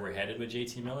where we're headed with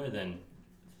JT Miller, then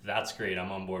that's great.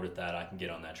 I'm on board with that. I can get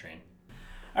on that train.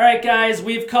 All right, guys,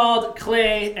 we've called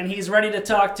Clay, and he's ready to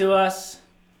talk to us.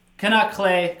 Canuck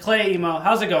Clay Emo,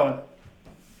 how's it going?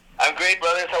 I'm great,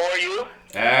 brothers. How are you?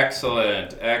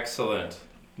 Excellent.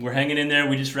 We're hanging in there.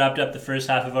 We just wrapped up the first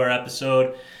half of our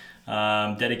episode.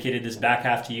 Dedicated this back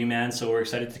half to you, man. So we're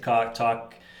excited to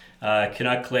talk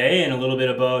Canuck Clay and a little bit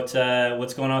about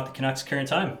what's going on with the Canucks' current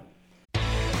time.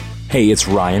 Hey, it's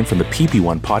Ryan from the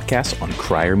PP1 podcast on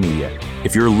Crier Media.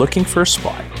 If you're looking for a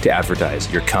spot to advertise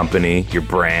your company, your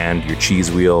brand, your cheese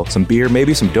wheel, some beer,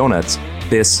 maybe some donuts,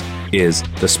 this is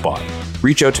the spot.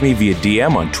 Reach out to me via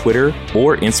DM on Twitter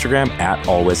or Instagram at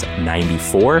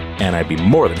always94, and I'd be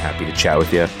more than happy to chat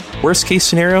with you. Worst case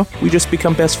scenario, we just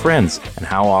become best friends. And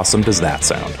how awesome does that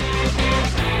sound?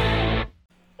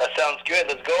 That sounds good.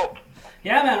 Let's go.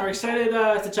 Yeah, man, we're excited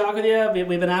to talk with you.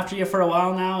 We've been after you for a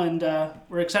while now, and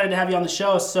we're excited to have you on the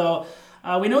show. So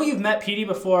we know you've met Petey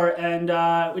before, and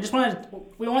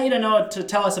we want you to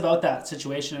tell us about that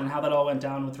situation and how that all went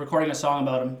down with recording a song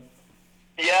about him.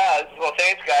 Yeah, well,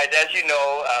 thanks, guys. As you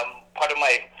know, part of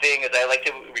my thing is I like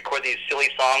to record these silly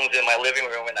songs in my living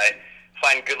room, and I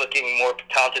find good-looking, more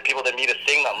talented people than me to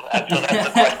sing them. And so that's,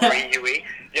 of course, Marie Huey.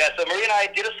 Yeah, so Marie and I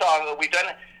did a song.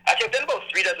 I've done about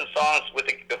 3 dozen songs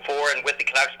before and with the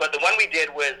Canucks, but the one we did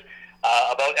was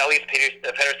about Elias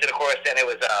Pettersson, of course, and it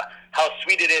was How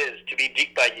Sweet It Is to Be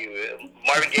Deeked by You.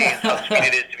 Marvin Gaye's How Sweet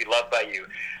It Is to Be Loved by You.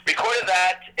 Recorded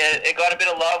that, it got a bit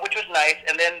of love, which was nice,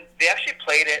 and then they actually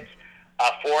played it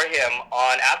for him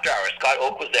on After Hours. Scott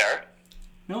Oak was there.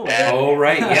 No way. Oh,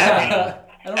 right, yeah.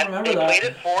 I don't remember that. They played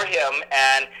it for him,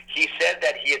 and he said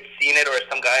that he had seen it, or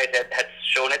some guys had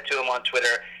shown it to him on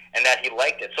Twitter, and that he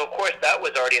liked it. So, of course, that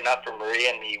was already enough for Marie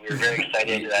and me. We were very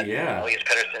excited that Elias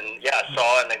Pettersson,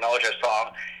 saw and acknowledged our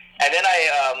song. And then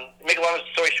make a long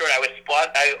story short, I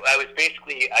was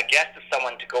basically a guest of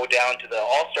someone to go down to the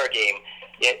All-Star game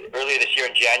earlier this year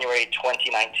in January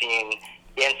 2019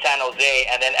 in San Jose.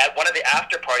 And then at one of the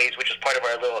after parties, which was part of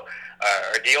our little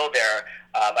our deal there,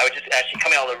 I was just actually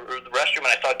coming out of the restroom,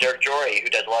 and I saw Derek Jory, who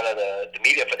does a lot of the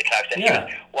media for the Canucks, and he was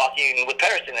walking with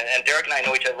Pettersson, and Derek and I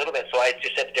know each other a little bit, so I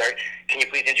just said to Derek, can you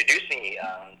please introduce me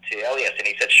to Elias? And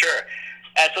he said, sure.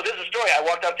 And so this is a story. I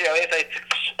walked up to Elias,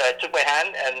 I took my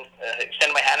hand and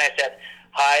extended my hand, and I said,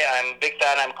 hi, I'm a big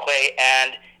fan, I'm Clay,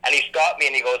 and he stopped me,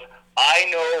 and he goes, I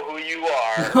know who you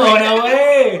are. Oh, no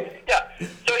way! Yeah.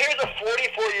 So here's a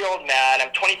 44-year-old man.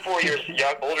 I'm 24 years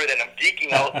older than him,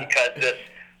 geeking out because this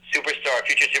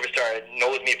future superstar,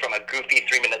 knows me from a goofy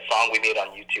 3-minute song we made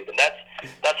on YouTube, and that's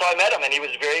how I met him. And he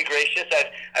was very gracious.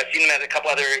 I've seen him at a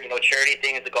couple other charity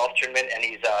things, the golf tournament, and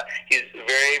he's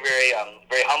very very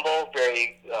humble,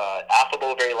 very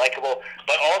affable, very likable,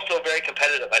 but also very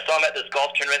competitive. I saw him at this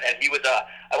golf tournament, and he was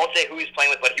I won't say who he's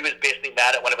playing with, but he was basically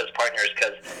mad at one of his partners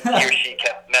because he or she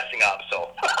kept messing up.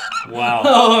 So wow.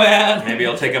 Oh man. Maybe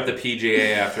I'll take up the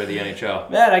PGA after the NHL.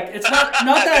 Man, it's not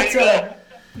that.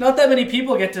 Not that many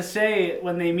people get to say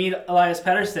when they meet Elias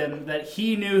Pettersson that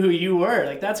he knew who you were.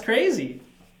 Like, that's crazy.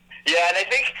 Yeah, and I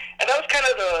think, and that was kind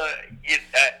of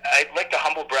I like to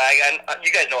humble brag, and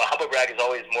you guys know a humble brag is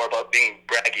always more about being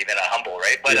braggy than a humble,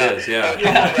 right? But, it is, yeah.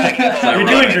 You're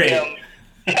doing great.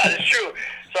 Yeah, that's true.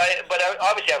 So,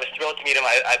 obviously I was thrilled to meet him.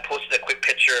 I posted a quick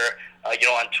picture,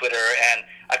 on Twitter, and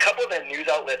a couple of the news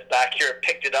outlets back here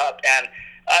picked it up, and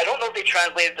I don't know if they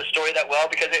translated the story that well,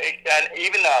 because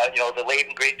even the late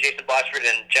and great Jason Botchford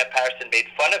and Jeff Patterson made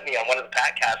fun of me on one of the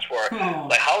podcasts for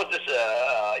like, how is this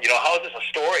a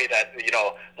story that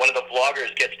one of the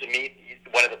vloggers gets to meet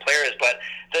one of the players? But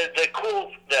the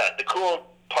cool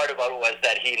part about it was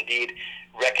that he indeed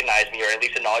recognized me, or at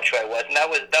least acknowledged who I was, and that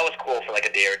was cool for like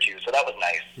a day or two. So that was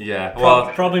nice. Yeah, well,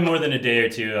 probably more than a day or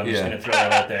two. I'm just gonna throw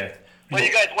that out there. Well,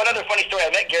 you guys, one other funny story. I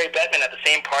met Gary Bettman at the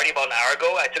same party about an hour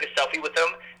ago. I took a selfie with him,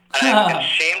 and I'm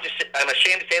ashamed to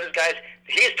say this, guys,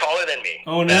 he is taller than me.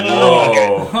 Oh,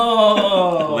 no.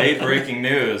 Oh. Late breaking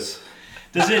news.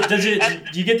 Do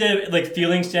you get the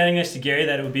feeling standing next to Gary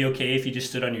that it would be okay if you just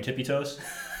stood on your tippy toes?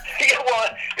 Yeah, well,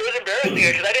 it was embarrassing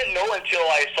because I didn't know until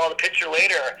I saw the picture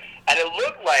later, and it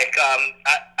looked like,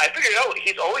 I figured out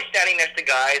he's always standing next to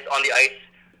guys on the ice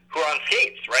who are on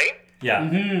skates, right? Yeah.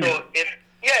 Mm-hmm. So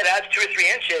it adds 2 or 3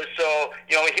 inches. So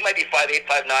he might be 5'8",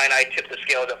 5'9". I tipped the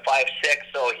scales at 5'6",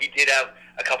 so he did have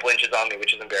a couple inches on me,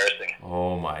 which is embarrassing.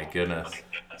 Oh my goodness.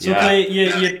 So Clay,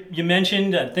 you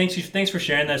mentioned thanks for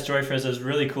sharing that story for us. It was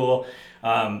really cool.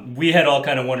 We had all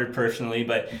kind of wondered personally,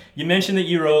 but you mentioned that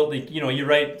you wrote, you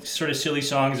write sort of silly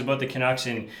songs about the Canucks,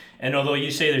 and although you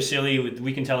say they're silly,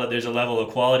 we can tell that there's a level of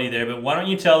quality there. But why don't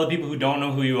you tell the people who don't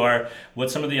know who you are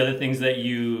what some of the other things that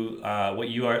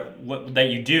that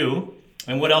you do,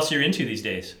 and what else you're into these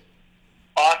days?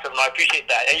 Awesome, I appreciate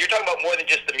that. And you're talking about more than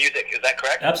just the music, is that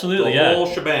correct? Absolutely, the whole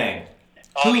shebang.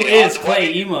 Who is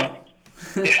Clay Emo?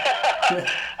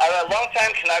 I'm a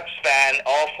longtime Canucks fan.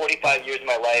 All 45 years of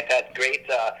my life, had great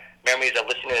memories of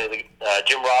listening to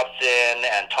Jim Robson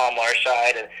and Tom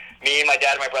Marshide, and me and my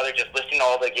dad and my brother just listening to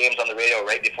all the games on the radio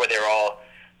right before they were all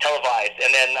televised.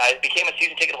 And then I became a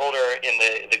season ticket holder in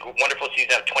the wonderful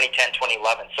season of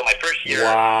 2010-2011. So my first year.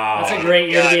 Wow. That's a great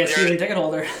year to be a season ticket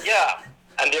holder. Yeah.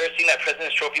 And there seeing that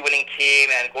President's Trophy winning team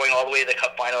and going all the way to the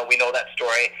Cup final. We know that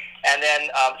story. And then,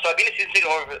 so I've been a season ticket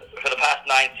holder for the past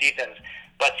 9 seasons.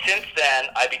 But since then,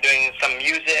 I've been doing some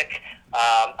music.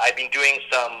 I've been doing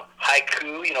some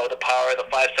haiku, the power of the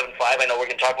 575. I know we're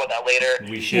going to talk about that later.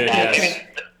 We should, yes.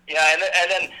 Yeah, and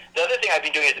then the other thing I've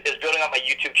been doing is building up my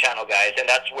YouTube channel, guys. And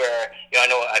that's where, I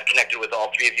know I've connected with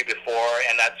all 3 of you before.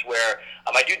 And that's where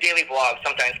I do daily vlogs,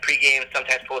 sometimes pre-game,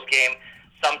 sometimes post-game,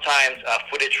 sometimes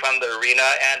footage from the arena.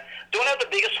 And don't have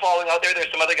the biggest following out there.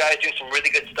 There's some other guys doing some really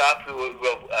good stuff who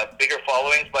have bigger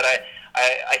followings. But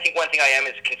I think one thing I am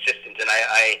is consistent. And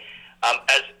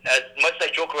as much as I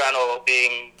joke around about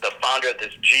being the founder of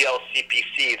this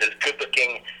GLCPC, this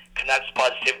good-looking Canucks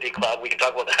Positivity Club, we can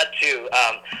talk about that too.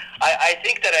 I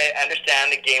think that I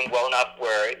understand the game well enough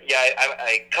where,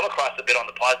 I come across a bit on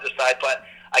the positive side, but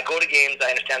I go to games,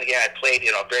 I understand the game, I played,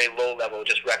 a very low level,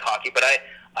 just rec hockey, but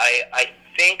I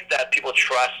think that people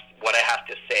trust what I have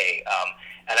to say,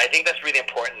 and I think that's really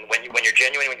important when you're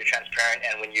genuine, when you're transparent,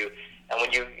 and when you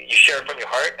share it from your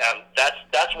heart.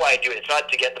 That's why I do it. It's not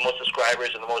to get the most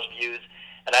subscribers and the most views,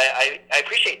 and I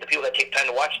appreciate the people that take time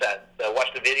to watch watch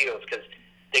the videos, because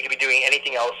they could be doing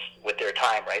anything else with their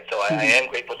time, right? So I am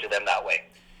grateful to them that way.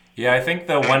 Yeah, I think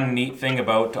the one neat thing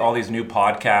about all these new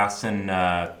podcasts and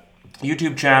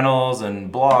YouTube channels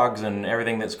and blogs and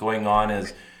everything that's going on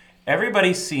is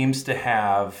everybody seems to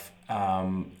have,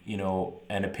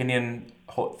 an opinion.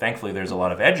 Thankfully, there's a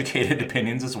lot of educated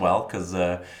opinions as well, because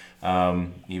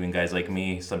even guys like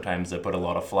me sometimes put a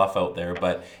lot of fluff out there.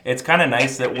 But it's kind of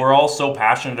nice that we're all so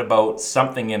passionate about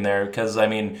something in there, because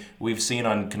we've seen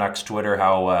on Canucks Twitter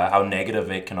how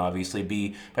negative it can obviously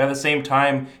be. But at the same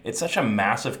time, it's such a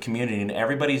massive community, and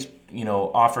everybody's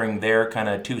offering their kind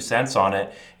of 2 cents on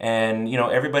it, and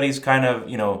everybody's kind of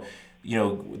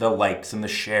the likes and the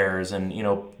shares and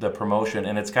the promotion,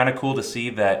 and it's kind of cool to see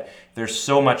that there's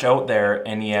so much out there,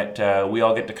 and yet we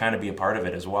all get to kind of be a part of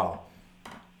it as well.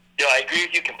 I agree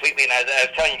with you completely, and as I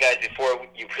was telling you guys before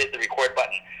you hit the record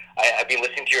button, I've been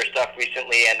listening to your stuff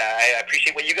recently, and I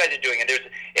appreciate what you guys are doing. And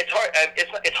it's hard.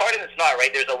 It's hard, and it's not,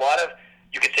 right. There's a lot of,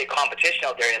 you could say, competition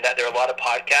out there, in that there are a lot of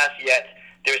podcasts. Yet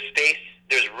there's space,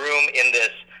 there's room in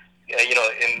this,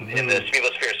 in the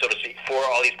sphere, so to speak, for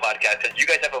all these podcasts. Because you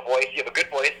guys have a voice, you have a good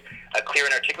voice, a clear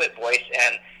and articulate voice,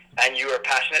 and you are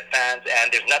passionate fans,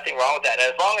 and there's nothing wrong with that.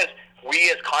 And as long as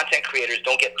we as content creators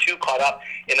don't get too caught up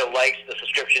in the likes, the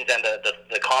subscriptions, and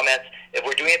the comments. If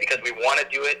we're doing it because we want to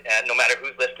do it, and no matter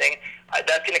who's listening,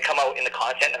 that's going to come out in the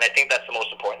content, and I think that's the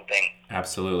most important thing.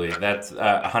 Absolutely. That's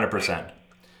 100%.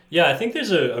 Yeah, I think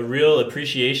there's a real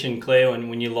appreciation, Clay,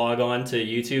 when you log on to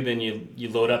YouTube and you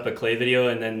load up a Clay video,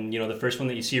 and then the first one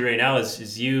that you see right now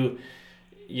is you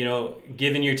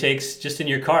giving your takes just in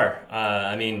your car.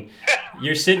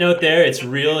 You're sitting out there. It's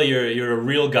real. You're a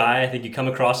real guy. I think you come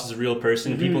across as a real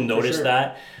person. People notice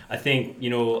that. I think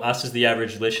us as the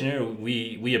average listener,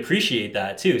 we appreciate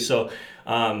that too. So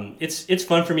it's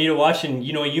fun for me to watch. And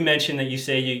you mentioned that you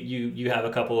say you have a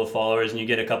couple of followers and you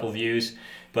get a couple views.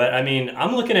 But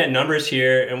I'm looking at numbers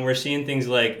here, and we're seeing things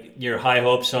like your High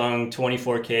Hope song,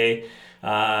 24K.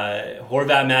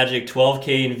 Horvat Magic,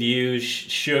 12K in views.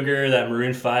 Sugar, that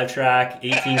Maroon 5 track,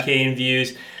 18K in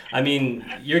views.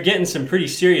 You're getting some pretty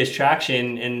serious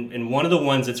traction, and one of the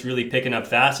ones that's really picking up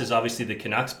fast is obviously the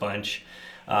Canucks bunch.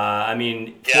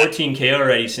 14K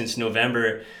already since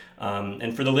November.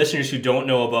 And for the listeners who don't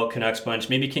know about Canucks bunch,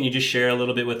 maybe can you just share a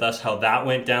little bit with us how that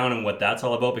went down and what that's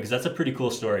all about, because that's a pretty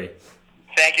cool story.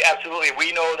 Thank you. Absolutely.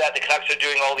 We know that the Canucks are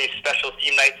doing all these special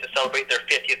theme nights to celebrate their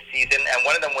 50th season, and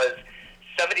one of them was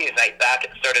 70s night back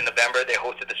at the start of November. They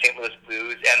hosted the St. Louis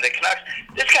Blues, and the Canucks.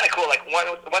 This is kind of cool. Like once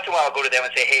in a while, I'll go to them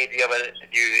and say, "Hey, do you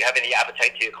have any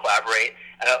appetite to collaborate?"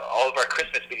 And all of our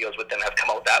Christmas videos with them have come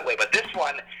out that way. But this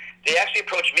one, they actually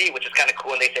approached me, which is kind of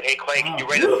cool, and they said, "Hey, Clay, can you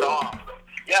write a song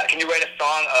Yeah, can you write a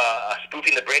song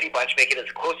spoofing the Brady Bunch, make it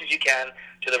as close as you can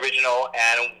to the original,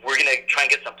 and we're going to try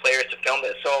and get some players to film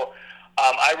this. So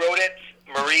I wrote it.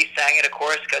 Marie sang it, of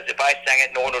course, because if I sang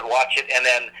it, no one would watch it. And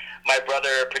then my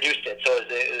brother produced it. So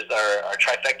it was our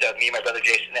trifecta of me, my brother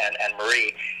Jason, and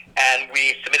Marie. And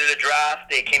we submitted a draft.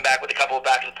 They came back with a couple of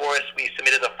back and forths. We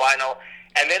submitted the final.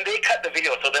 And then they cut the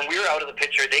video. So then we were out of the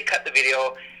picture. They cut the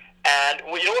video. And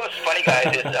well, you know what's funny, guys,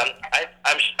 is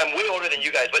I'm way older than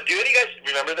you guys, but do any of you guys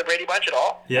remember the Brady Bunch at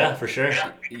all? Yeah, for sure.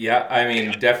 Yeah, I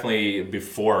mean, definitely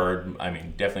before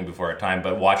our time,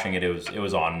 but watching it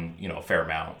was on, a fair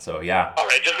amount. So yeah. All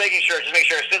right, just making sure.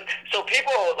 So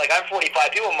people, like I'm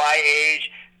 45, people my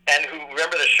age and who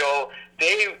remember the show,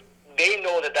 they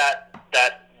know that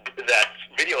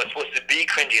video is supposed to be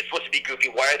cringy. It's supposed to be goofy.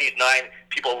 Why are these 9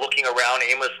 people looking around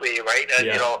aimlessly, right? And,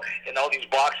 in all these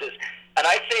boxes. And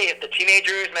I'd say the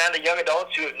teenagers, man, the young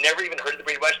adults who have never even heard of the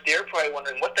Brady Bunch, they're probably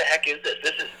wondering, what the heck is this?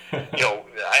 This is,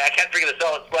 I can't figure this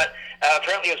out. But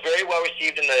apparently it was very well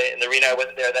received in the arena. I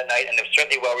wasn't there that night, and it was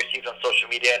certainly well received on social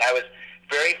media. And I was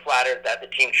very flattered that the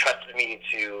team trusted me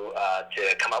to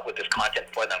come up with this content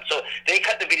for them. So they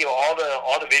cut the video. All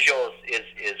the visuals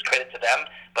is credit to them,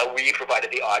 but we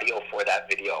provided the audio for that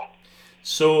video.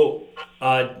 So,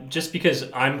 just because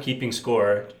I'm keeping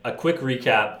score, a quick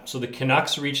recap. So the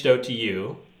Canucks reached out to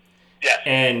you. Yes.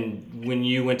 And when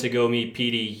you went to go meet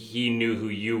Petey, he knew who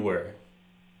you were.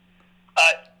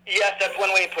 Yes, that's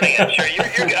one way of putting it. Sure,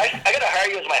 you're good. I got to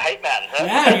hire you as my hype man. Huh?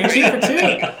 Yeah, you're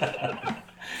 2 for 2.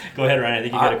 Go ahead, Ryan. I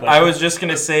think you got a question. I was just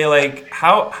gonna say, like,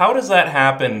 how does that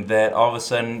happen? That all of a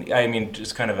sudden, I mean,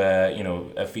 just kind of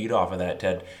a feed off of that,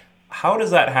 Ted. How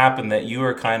does that happen that you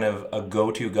are kind of a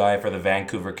go-to guy for the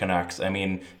Vancouver Canucks? I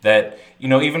mean, that,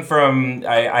 even from,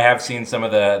 I have seen some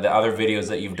of the other videos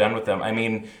that you've done with them. I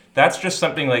mean, that's just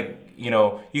something like,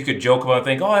 you could joke about and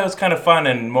think, oh, it was kind of fun.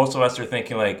 And most of us are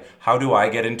thinking, like, how do I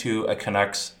get into a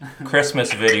Canucks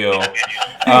Christmas video?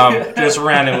 Just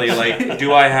randomly, like,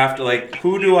 do I have to, like,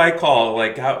 who do I call?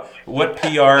 Like, what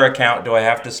PR account do I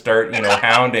have to start,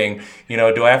 hounding?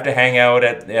 Do I have to hang out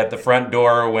at the front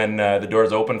door when the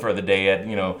door's open for the day at,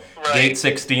 gate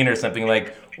 16 or something?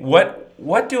 Like,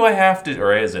 what do I have to,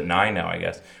 or is it 9 now, I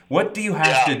guess? What do you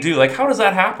have to do? Like, how does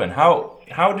that happen?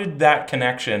 How did that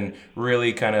connection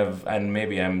really kind of, and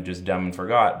maybe I'm just dumb and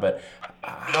forgot, but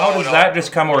how does that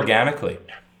just come organically?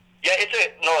 Yeah,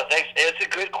 thanks. It's a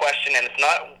good question, and it's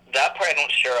not, that part I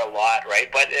don't share a lot,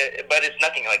 right? But it's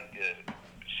nothing like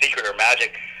secret or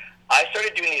magic. I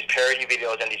started doing these parody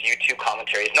videos and these YouTube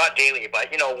commentaries, not daily, but,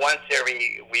 once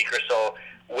every week or so,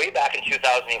 way back in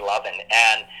 2011,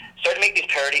 and started to make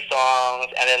these parody songs,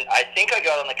 and then I think I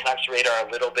got on the Canucks radar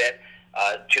a little bit,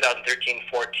 2013,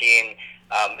 14,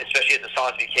 especially as the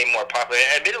songs became more popular.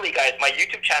 And admittedly, guys, my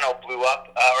YouTube channel blew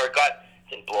up,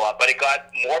 didn't blow up, but it got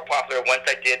more popular once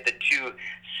I did the 2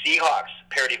 Seahawks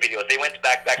parody videos. They went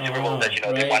back to Super Bowls, as you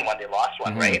know, they won one, they lost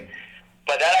one, right?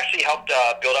 But that actually helped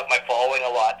build up my following a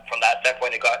lot. From that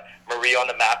standpoint, it got Marie on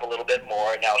the map a little bit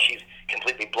more. Now she's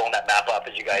completely blown that map up,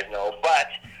 as you guys know. But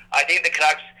I think the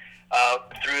Canucks,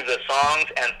 through the songs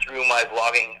and through my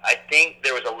vlogging, I think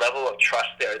there was a level of trust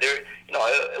there.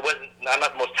 I'm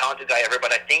not the most talented guy ever,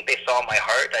 but I think they saw my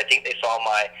heart. I think they saw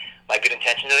my good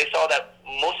intentions. They saw that,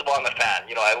 most of all, I'm a fan.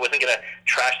 I wasn't going to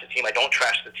trash the team. I don't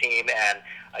trash the team, and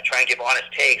I try and give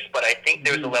honest takes, but I think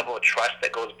there's a level of trust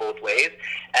that goes both ways.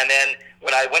 And then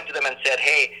when I went to them and said,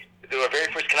 hey, the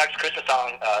very first Canucks Christmas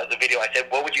song, the video, I said,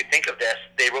 what would you think of this?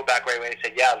 They wrote back right away and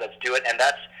said, yeah, let's do it. And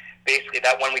that's basically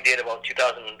that one we did about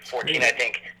 2014, I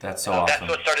think. That's so awesome. That's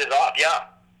what started it off, yeah.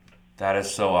 That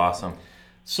is so awesome.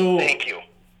 So, thank you.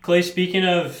 Clay, speaking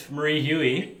of Marie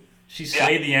Huey, she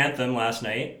slayed the anthem last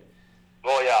night.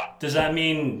 Oh, yeah. Does that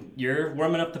mean you're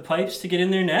warming up the pipes to get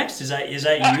in there next? Is that you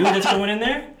that's going in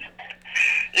there?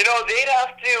 They'd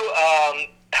have to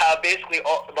have basically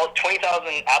about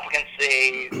 20,000 applicants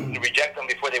say reject them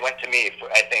before they went to me,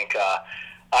 I think.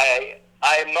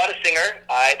 I'm not a singer.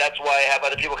 That's why I have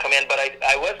other people come in, but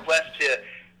I was blessed to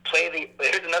play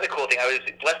here's another cool thing. I was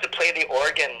blessed to play the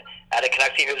organ at a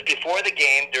Canucks game. It was before the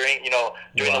game, during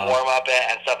the warm-up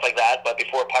and stuff like that, but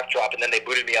before puck drop, and then they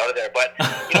booted me out of there. But,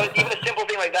 even a simple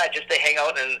thing like that, just to hang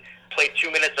out and play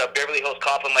 2 minutes of Beverly Hills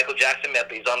Cop and Michael Jackson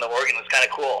medleys on the organ was kind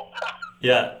of cool.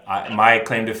 Yeah. My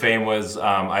claim to fame was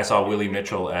I saw Willie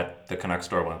Mitchell at the Canucks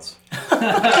store once.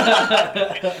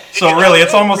 So really,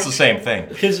 it's almost the same thing.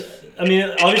 Because, I mean,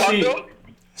 obviously...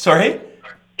 Sorry?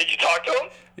 Did you talk to him?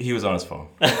 He was on his phone.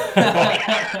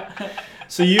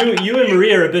 So you and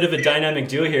Marie are a bit of a dynamic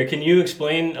duo here. Can you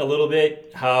explain a little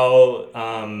bit how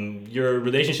your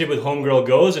relationship with Homegirl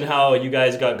goes and how you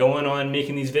guys got going on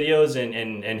making these videos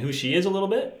and who she is a little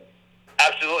bit?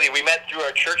 Absolutely. We met through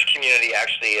our church community,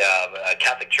 actually, a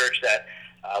Catholic church that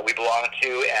we belong to,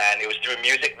 and it was through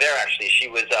music there, actually.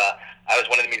 I was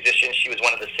one of the musicians, she was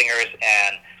one of the singers,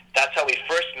 and that's how we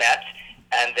first met.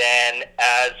 And then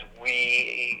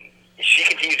she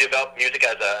continued to develop music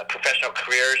as a professional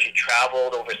career. She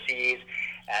traveled overseas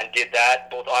and did that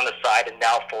both on the side and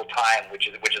now full-time, which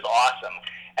is awesome.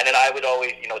 And then I would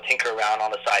always, tinker around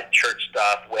on the side, church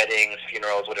stuff, weddings,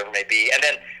 funerals, whatever it may be. And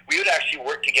then we would actually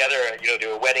work together,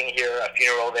 do a wedding here, a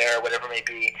funeral there, whatever it may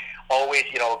be. Always,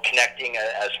 connecting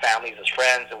as families, as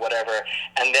friends, or whatever.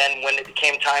 And then when it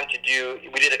came time to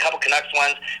we did a couple Canucks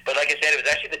ones, but like I said, it was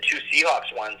actually the 2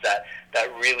 Seahawks ones that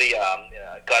really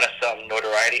got us some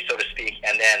notoriety, so to speak.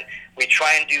 And then we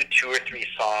try and do 2 or 3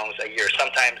 songs a year,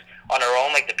 sometimes on our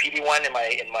own, like the PD one in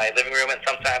my living room, and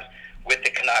sometimes with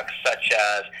the Canucks, such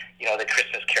as the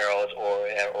Christmas carols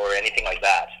or anything like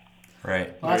that.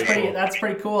 Right. Well, that's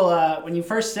pretty cool. When you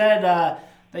first said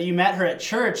that you met her at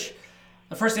church,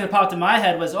 the first thing that popped in my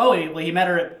head was, he met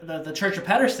her at the Church of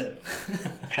Pedersen.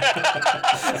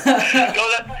 That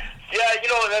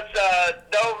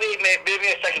would be maybe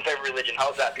a second favorite religion.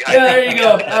 How's that? There you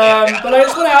go. But I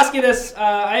just want to ask you this.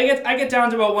 I get down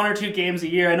to about 1 or 2 games a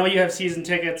year. I know you have season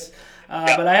tickets.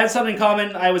 But I had something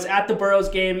common. I was at the Burrows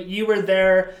game. You were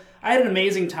there. I had an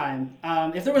amazing time.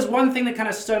 If there was one thing that kind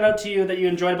of stood out to you that you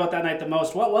enjoyed about that night the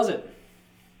most, what was it?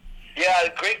 Yeah,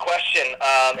 great question.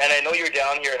 And I know you were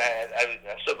down here, and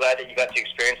I'm so glad that you got to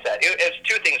experience that. It was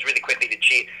 2 things really quickly to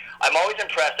cheat. I'm always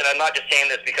impressed, and I'm not just saying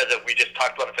this because we just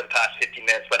talked about it for the past 50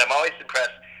 minutes, but I'm always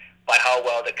impressed by how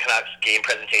well the Canucks game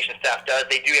presentation staff does.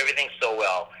 They do everything so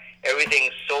well.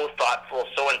 Everything's so thoughtful,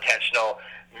 so intentional.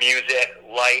 Music,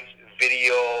 lights,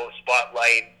 video,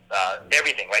 spotlight,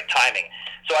 everything, right? Timing.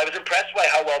 So I was impressed by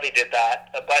how well they did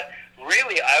that. But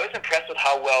really, I was impressed with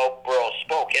how well Burrows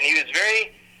spoke, and he was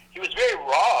very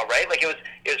raw, right? Like it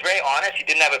was very honest. He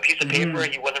didn't have a piece of paper.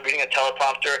 He wasn't reading a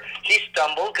teleprompter. He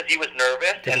stumbled because he was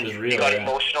nervous, and he got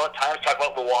emotional at times. Talk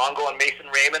about Luongo and Mason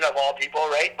Raymond of all people,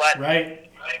 right? But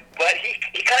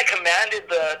he kind of commanded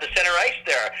the center ice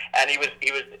there, and he was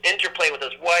interplay with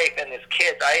his wife and his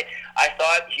kids. I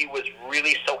thought he was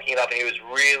really soaking it up, and he was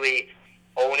really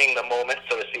owning the moment,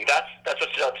 so to speak. That's what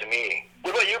stood out to me.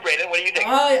 What about you, Brayden? What do you think?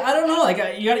 I don't know. Like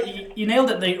you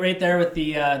nailed it right there with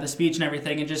the speech and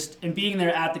everything, and being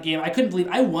there at the game. I couldn't believe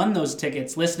I won those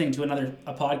tickets listening to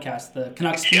a podcast, the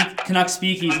Canucks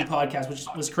Speakeasy podcast, which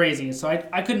was crazy. So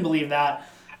I couldn't believe that.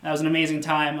 That was an amazing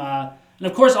time. And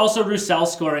of course, also Roussel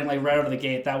scoring like right out of the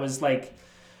gate. That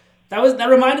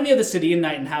reminded me of the Sedin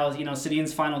night and how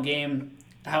Sedin's final game,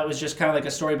 how it was just kind of like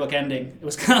a storybook ending. It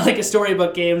was kind of like a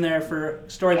storybook game there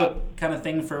storybook kind of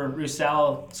thing for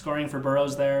Roussel scoring for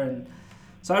Burrows there, and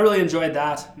so I really enjoyed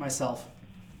that myself.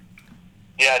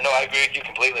 Yeah, no, I agree with you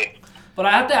completely. But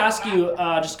I have to ask you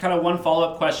just kind of one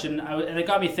follow-up question, and it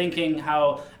got me thinking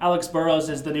how Alex Burrows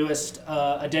is the newest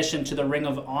addition to the Ring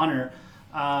of Honor.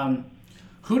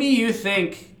 Who do you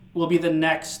think will be the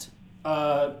next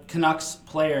Canucks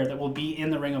player that will be in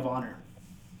the Ring of Honor?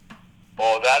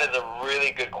 Oh, that is a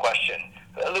really good question.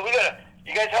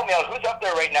 You guys help me out. Who's up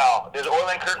there right now? There's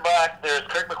Orland Kurtenbach. There's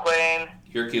Kirk McLean.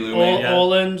 Yerky Lume.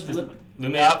 Oland.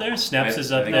 Lume up there? Snaps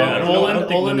is up there.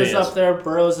 Oland is up there.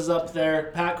 Burrows is up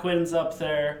there. Pat Quinn's up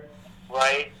there.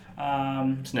 Right.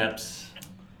 Snaps.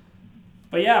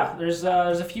 But yeah, there's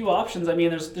a few options. I mean,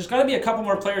 there's got to be a couple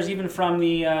more players even from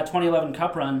the 2011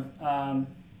 Cup run. Yeah,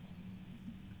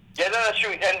 no, that's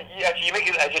true. And actually, you make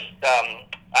it.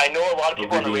 I know a lot of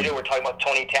people on the radio were talking about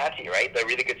Tony Tanti, right? The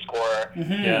really good scorer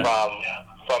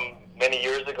from many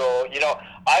years ago.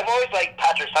 I've always liked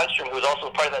Patrick Sundstrom, who was also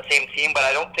part of that same team, but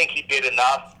I don't think he did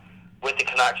enough with the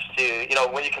Canucks to,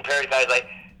 when you compare guys like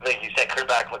you said,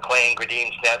 Kurtback, McLean,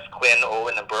 Gradine, Snaps, Quinn,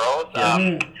 Owen, and Burrows.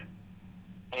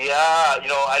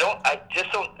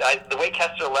 The way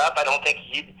Kessler left, I don't think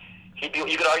you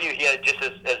could argue he had just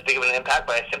as big of an impact,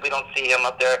 but I simply don't see him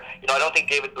up there. I don't think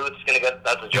David Bout's going to get.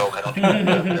 That's a joke. I don't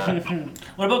think.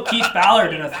 What about Keith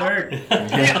Ballard in a third? Yeah,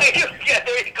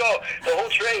 there you go. The whole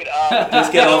trade.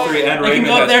 Just get all three, and they Raymond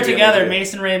can go up there together. The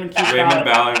Mason Raymond, Keith Raymond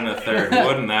Ballard in the third.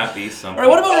 Wouldn't that be something? All right,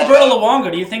 what about Roberto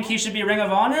Luongo? Do you think he should be Ring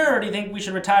of Honor, or do you think we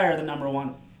should retire the number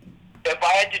one? If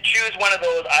I had to choose one of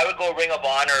those, I would go Ring of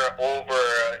Honor over.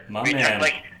 My man.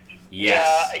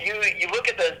 Yes. Yeah, you look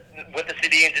at with the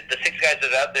Sedins, the 6 guys that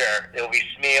are out there. It will be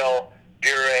Smeal,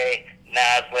 Bure,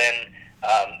 Naslin,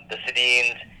 the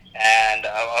Sedins, and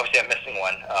obviously I'm missing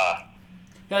one.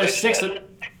 There's 6.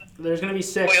 There's going to be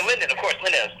 6. Linden, of course.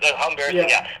 Linden. How embarrassing.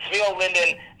 Yeah. Smeal,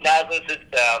 Linden, Naslin,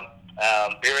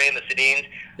 Bure and the Sedins.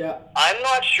 Yeah. I'm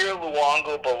not sure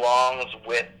Luongo belongs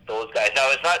with those guys. Now,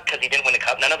 it's not because he didn't win a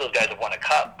cup. None of those guys have won a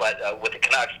cup, but with the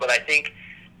Canucks. But I think,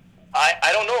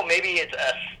 I don't know, maybe it's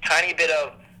a tiny bit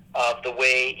of the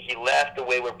way he left, the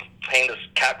way we're playing this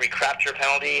recapture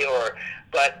penalty,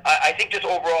 but I think just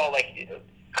overall, like,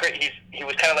 he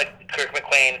was kind of like Kirk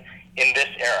McLean in this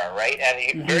era, right? And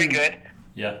he's very good.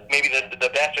 Yeah. Maybe the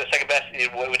best or second best,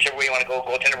 whichever way you want to go,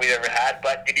 goaltender we've ever had.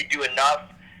 But did he do enough?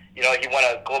 You know, he won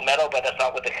a gold medal, but that's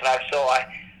not with the Canucks. So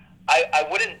I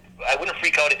wouldn't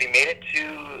freak out if he made it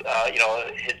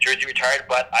to his jersey retired.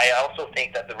 But I also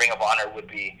think that the Ring of Honor would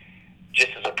be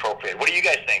just as appropriate. What do you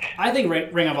guys think? I think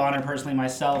Ring of Honor, personally,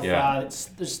 myself. Yeah.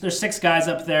 There's 6 guys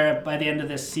up there by the end of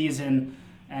this season,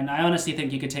 and I honestly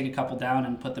think you could take a couple down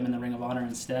and put them in the Ring of Honor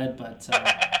instead. But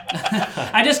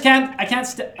I just can't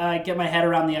get my head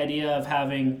around the idea of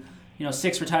having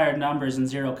 6 retired numbers and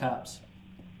 0 cups.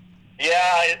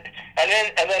 Yeah, and then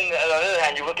on the other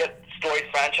hand, you look at storied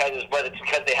franchises, but it's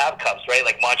because they have cups, right?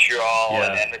 Like Montreal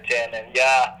and Edmonton, and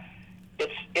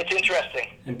it's interesting.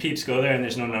 And peeps go there, and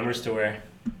there's no numbers to wear.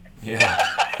 Yeah.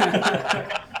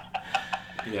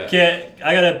 Yeah. Okay,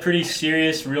 I got a pretty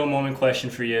serious, real moment question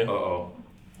for you. Uh-oh.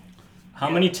 How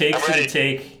many takes did it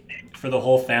take for the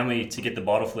whole family to get the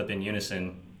bottle flip in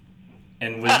unison?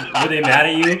 And were they mad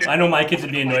at you? I know my kids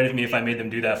would be annoyed with me if I made them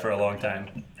do that for a long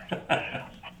time.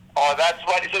 Oh, that's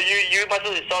funny. So you must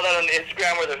have saw that on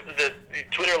Instagram or the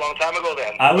Twitter a long time ago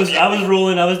then. I was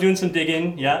rolling. I was doing some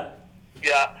digging. Yeah.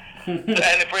 Yeah. And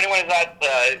for anyone who's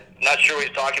not sure what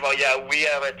he's talking about, we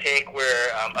have a take where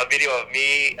a video of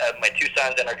me, my 2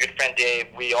 sons, and our good friend Dave,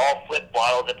 we all flipped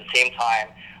bottles at the same time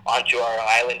onto our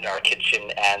island in our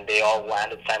kitchen, and they all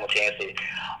landed simultaneously.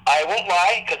 I won't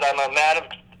lie, because I'm a man of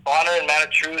honor and man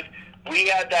of truth. We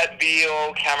had that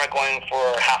video camera going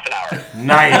for half an hour.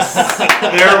 Nice.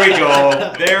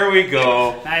 There we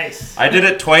go. Nice. I did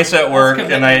it twice at work,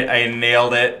 and I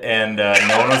nailed it, and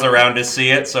no one was around to see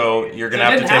it. So you're gonna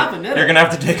have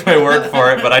to take my word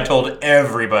for it. But I told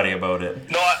everybody about it.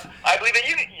 No, I believe that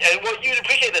you'd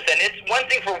appreciate this, and it's one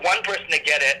thing for one person to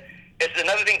get it. It's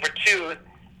another thing for 2,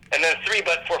 and then 3.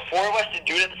 But for 4 of us to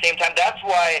do it at the same time, that's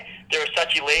why there was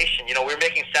such elation. We were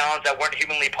making sounds that weren't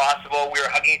humanly possible. We were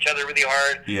hugging each other really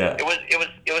hard. Yeah. It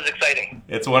was exciting.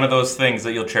 It's one of those things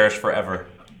that you'll cherish forever.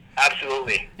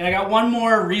 Absolutely. And I got one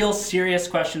more real serious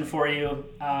question for you.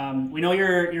 We know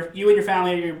you and your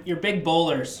family, you're big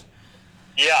bowlers.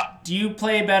 Yeah. Do you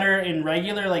play better in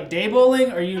regular, like day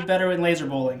bowling, or are you better in laser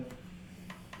bowling?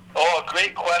 Oh,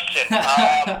 great question.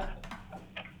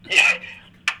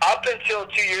 Up until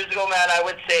 2 years ago, man, I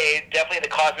would say definitely the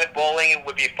cosmic bowling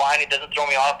would be fine. It doesn't throw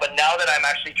me off. But now that I'm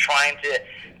actually trying to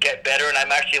get better and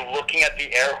I'm actually looking at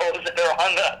the arrows that are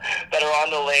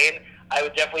on the lane, I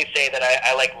would definitely say that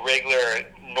I like regular,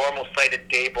 normal sighted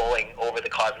day bowling over the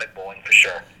cosmic bowling for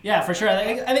sure. Yeah, for sure.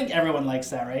 I think everyone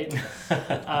likes that, right?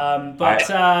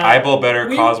 I bowl better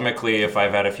cosmically if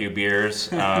I've had a few beers.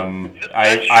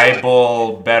 I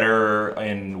bowl better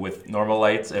with normal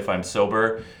lights if I'm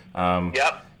sober.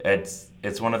 Yep.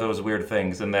 It's one of those weird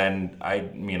things, and then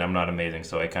I'm not amazing,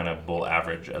 so I kind of bowl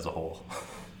average as a whole.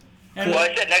 Well,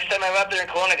 I said next time I'm up there in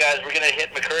Kelowna, guys, we're gonna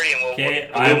hit McCurdy and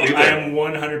we'll I am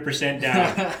 100%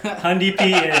 down. Hundy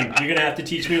P in. You're gonna have to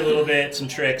teach me a little bit, some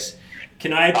tricks.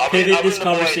 Can I pivot this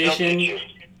conversation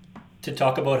to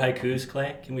talk about haikus,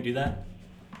 Clay? Can we do that?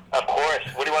 Of course.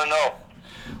 What do you want to know?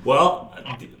 Well,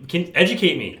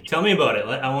 educate me. Tell me about it.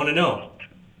 I want to know.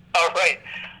 All right.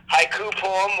 Haiku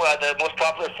poem, the most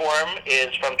popular form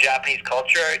is from Japanese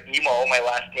culture. Imo, my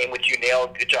last name, which you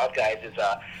nailed, good job guys, is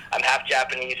I'm half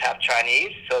Japanese, half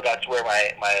Chinese, so that's where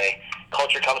my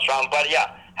culture comes from. But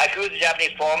yeah, haiku is a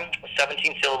Japanese poem,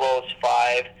 17 syllables,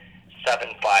 5, 7,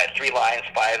 5. 3 lines,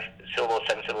 5 syllables,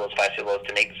 7 syllables, 5 syllables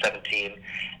to make the 17.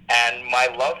 And my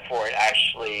love for it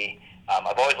actually,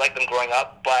 I've always liked them growing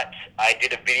up, but I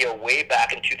did a video way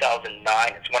back in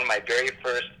 2009. It's one of my very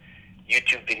first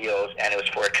YouTube videos, and it was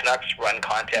for a Canucks run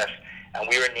contest, and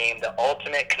we were named the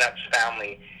Ultimate Canucks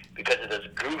Family because of this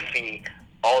goofy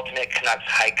Ultimate Canucks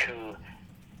haiku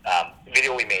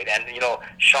video we made. And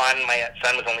Sean, my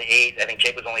son, was only 8. I think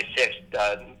Jake was only 6.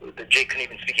 Jake couldn't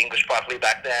even speak English properly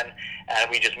back then,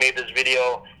 and we just made this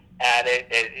video, and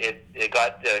it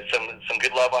got some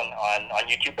good love on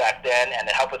YouTube back then, and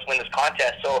it helped us win this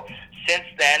contest. So since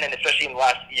then, and especially in the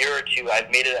last year or two,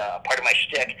 I've made it a part of my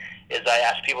shtick. Is I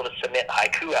ask people to submit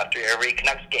haiku after every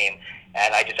Canucks game,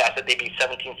 and I just ask that they be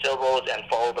 17 syllables and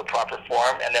follow the proper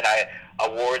form, and then I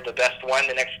award the best one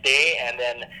the next day, and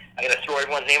then I'm going to throw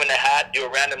everyone's name in the hat, do a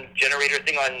random generator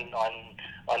thing on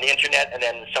on the internet, and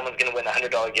then someone's going to win a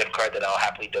 $100 gift card that I'll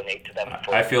happily donate to them.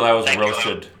 I feel I was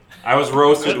roasted. I was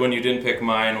roasted when you didn't pick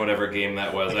mine, whatever game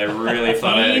that was. I really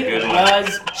thought I had a good one. He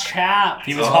was chapped.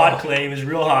 He was hot, Clay. He was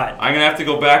real hot. I'm going to have to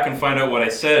go back and find out what I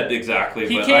said exactly,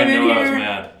 but I know I was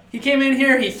mad. He came in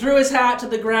here, he threw his hat to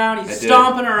the ground, he's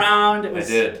stomping around. It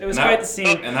was quite the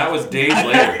scene. And that was days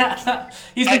later.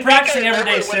 He's been practicing every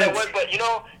day since. But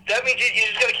that means you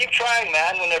just got to keep trying,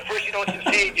 man. When at first you don't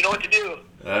succeed, you know what to do.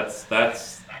 That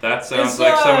sounds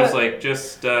like someone's like,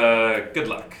 just good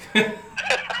luck.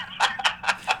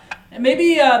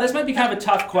 Maybe this might be kind of a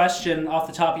tough question off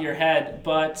the top of your head,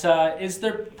 but is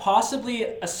there possibly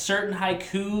a certain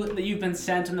haiku that you've been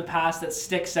sent in the past that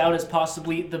sticks out as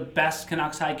possibly the best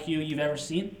Canucks haiku you've ever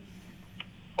seen?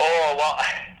 Oh, well,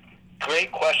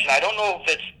 great question. I don't know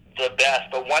if it's the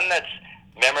best, but one that's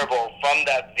memorable from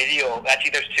that video.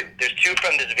 Actually, there's two. There's two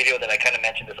from this video that I kind of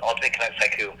mentioned, this Ultimate Canucks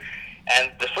haiku.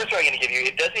 And the first one I'm going to give you,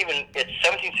 it's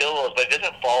 17 syllables, but it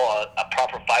doesn't follow a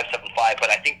proper 575, but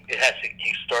I think it has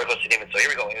historical significance. So here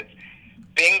we go. It's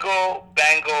bingo,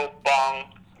 bango,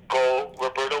 bong, go,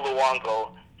 Roberto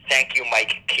Luongo, thank you,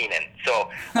 Mike Keenan. So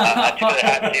I tip of the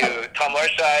hat to Tom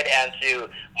Larside and to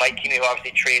Mike Keenan, who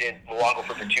obviously traded Luongo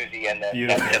for Bertuzzi, and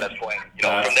that's going,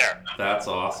 from there. That's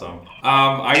awesome.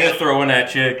 I'm going to throw one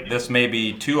at you. This may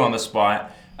be two on the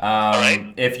spot.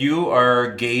 Right. If you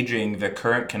are gauging the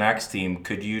current Canucks team,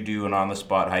 could you do an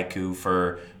on-the-spot haiku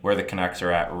for where the Canucks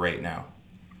are at right now?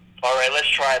 All right, let's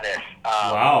try this.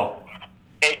 Wow.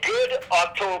 A good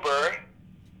October,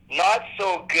 not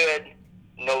so good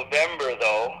November,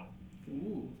 though.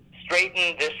 Ooh.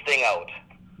 Straighten this thing out.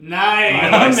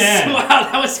 Nice. Oh, man. Wow,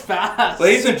 that was fast.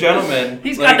 Ladies and gentlemen,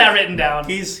 He's got that written down.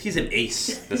 He's an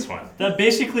ace, this one. That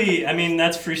basically,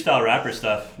 that's freestyle rapper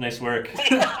stuff. Nice work.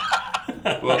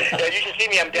 Well, Yeah, you should see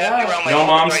me. I'm dancing around my no office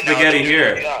mom's right now. spaghetti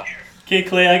here. Yeah. Okay,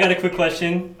 Clay, I got a quick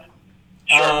question.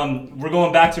 Sure. We're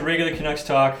going back to regular Canucks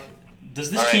talk.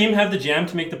 Does this All right. team have the jam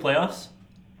to make the playoffs?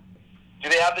 Do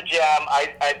they have the jam?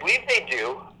 I believe they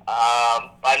do.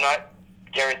 I'm not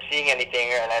guaranteeing anything,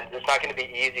 and it's not going to be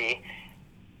easy.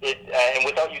 And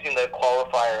without using the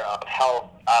qualifier of health,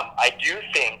 I do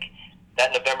think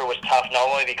that November was tough, not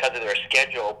only because of their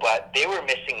schedule, but they were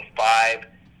missing 5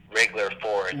 regular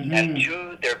forwards and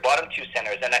their bottom 2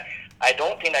 centers. And I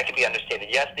don't think that can be understated.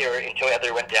 Yes, until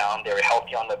Heather went down, they were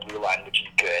healthy on the blue line, which is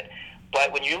good.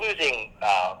 But when you're losing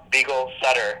Beagle,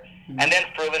 Sutter, and then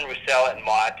Ferland, Roussel, and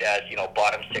Mott as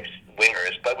bottom 6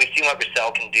 wingers, but we've seen what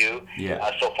Roussel can do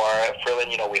so far.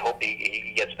 Ferland, we hope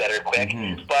he gets better quick.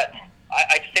 But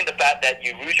I just think the fact that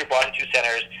you lose your bottom 2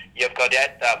 centers, you have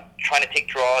Gaudette trying to take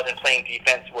draws and playing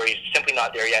defense where he's simply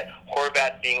not there yet.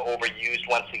 Horvat being overused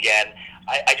once again.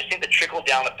 I just think the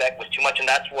trickle-down effect was too much, and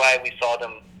that's why we saw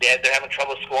them. They're having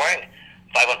trouble scoring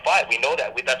 5-on-5. We know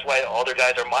that. That's why all their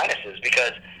guys are minuses,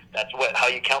 because that's how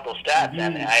you count those stats.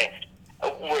 And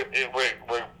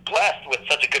we're blessed with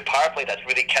such a good power play that's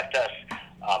really kept us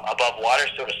above water,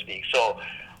 so to speak. So,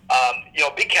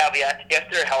 big caveat, if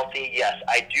they're healthy, yes,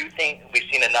 I do think we've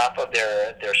seen enough of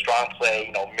their strong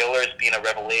play. Miller's being a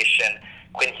revelation.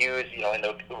 Quinn Hughes, in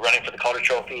the running for the Calder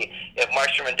Trophy. If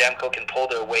Markstrom and Demko can pull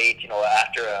their weight,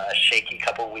 after a shaky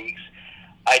couple weeks,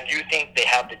 I do think they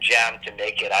have the jam to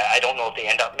make it. I don't know if they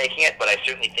end up making it, but I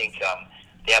certainly think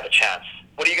they have a chance.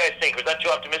 What do you guys think? Was that too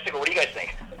optimistic, or what do you guys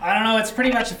think? I don't know. It's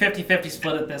pretty much a 50-50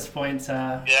 split at this point.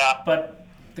 Yeah. But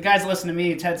the guys that listen to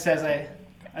me, Ted says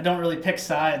I don't really pick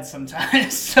sides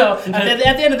sometimes. So at the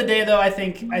end of the day, though, I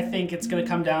think it's going to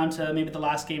come down to maybe the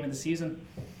last game of the season.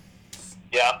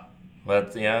 Yeah.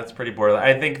 That's pretty borderline.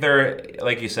 I think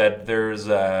like you said, there's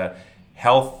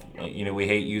health. We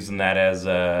hate using that as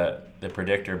the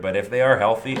predictor, but if they are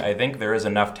healthy, I think there is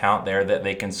enough talent there that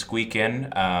they can squeak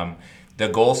in. Their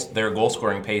goal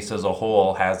scoring pace as a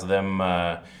whole has them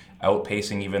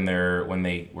outpacing even when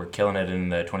they were killing it in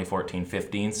the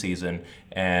 2014-15 season.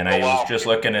 And I was just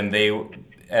looking, and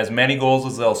as many goals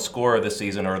as they'll score this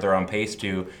season, or they're on pace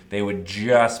to, they would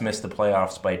just miss the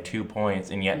playoffs by 2 points,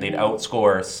 and yet they'd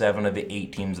outscore 7 of the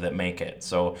 8 teams that make it.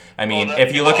 So,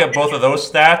 if you look at both of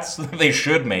those stats, they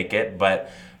should make it,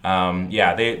 but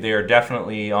they are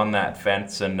definitely on that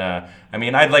fence, and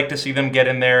I'd like to see them get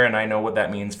in there, and I know what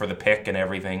that means for the pick and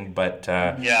everything, but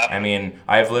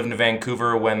I've lived in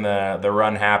Vancouver when the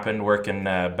run happened, working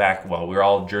back, we were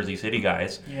all Jersey City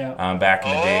guys back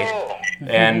in the day,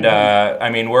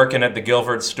 and working at the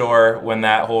Guilford store when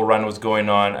that whole run was going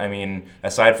on.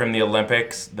 Aside from the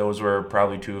Olympics, those were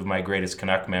probably 2 of my greatest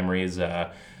Canuck memories,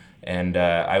 and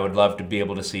I would love to be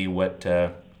able to see what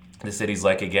the city's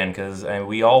like again, because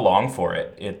we all long for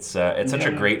it. It's such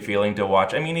a great feeling to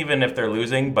watch. I mean, even if they're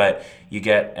losing, but you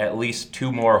get at least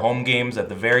 2 more home games at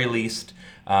the very least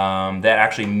that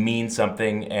actually mean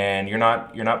something, and you're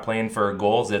not playing for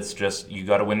goals. It's just you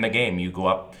got to win the game. You go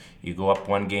up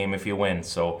 1 game if you win.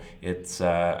 So it's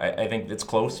I think it's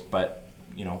close, but.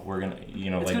 We're gonna,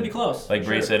 it's gonna be close. Like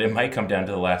Bray said, it might come down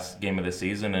to the last game of the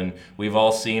season, and we've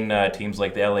all seen teams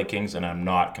like the LA Kings, and I'm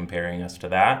not comparing us to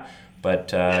that. But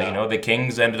the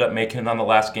Kings ended up making it on the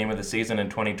last game of the season in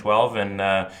 2012, and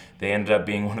they ended up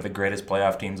being one of the greatest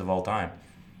playoff teams of all time.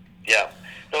 Yeah,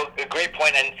 so a great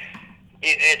point, and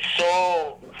it's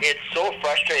so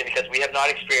frustrating because we have not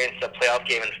experienced a playoff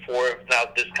game in 4 now.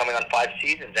 This coming on 5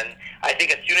 seasons, and I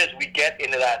think as soon as we get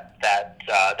into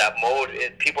that mode,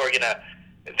 people are gonna.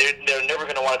 They're never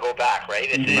going to want to go back, right?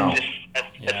 It's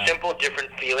just a simple,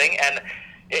 different feeling. And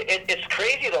it's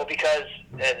crazy, though, because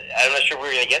I'm not sure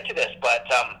we're going to get to this, but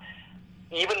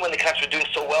even when the Canucks were doing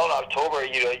so well in October,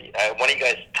 one of you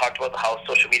guys talked about how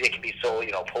social media can be so,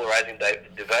 polarizing,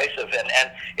 divisive.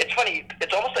 And it's funny.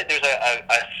 It's almost like there's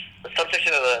a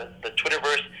subsection of the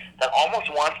Twitterverse that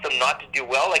almost wants them not to do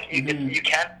well. Like, you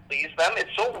can't please them. It's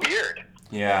so weird.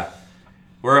 Yeah.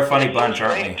 We're a funny bunch,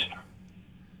 aren't we?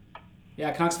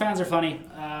 Yeah, Canucks fans are funny.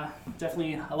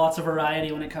 Definitely lots of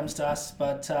variety when it comes to us.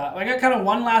 But I got kind of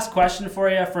one last question for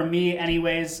you, from me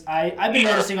anyways. I've been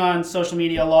noticing on social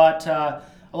media a lot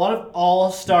of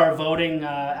all-star voting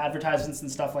advertisements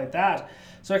and stuff like that.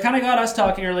 So it kind of got us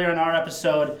talking earlier in our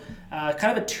episode.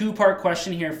 Kind of a 2-part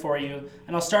question here for you.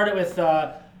 And I'll start it with,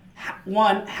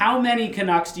 one, how many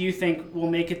Canucks do you think will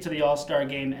make it to the all-star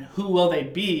game, and who will they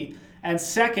be? And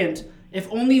second,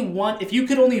 if you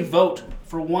could only vote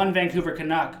for one Vancouver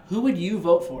Canuck, who would you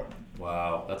vote for?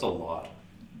 Wow, that's a lot.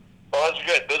 Well, those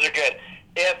are good.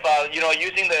 If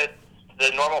using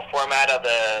the normal format of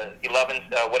the 11,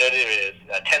 what it is,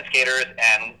 10 skaters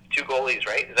and 2 goalies,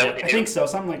 right? Is that what they do? I think so,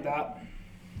 something like that.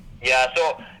 Yeah,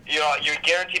 so you're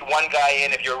guaranteed 1 guy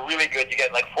in. If you're really good, you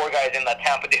get like 4 guys in. That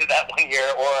Tampa did that 1 year.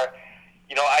 Or,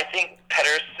 I think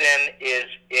Pettersson is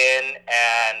in,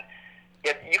 and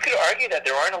you could argue that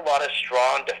there aren't a lot of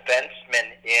strong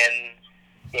defensemen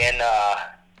in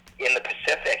the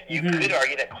Pacific. You could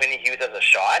argue that Quinn Hughes has a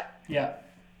shot. Yeah.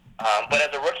 But as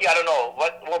a rookie, I don't know.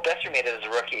 What Besser made it as a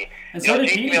rookie. And so did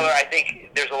JT Miller, I think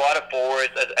there's a lot of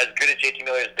forwards. As good as JT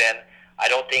Miller has been, I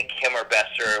don't think him or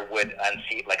Besser would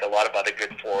unseat like a lot of other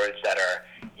good forwards that are,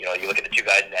 you look at the 2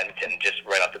 guys in Edmonton, just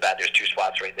right off the bat, there's 2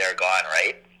 spots right there gone,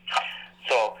 right?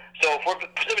 So for the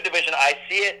Pacific Division, I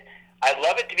see it. I'd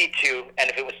love it to be 2, and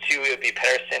if it was 2, it would be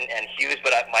Pettersson and Hughes,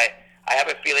 but I have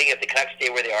a feeling if the Canucks stay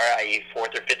where they are, i.e.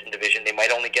 4th or 5th in division, they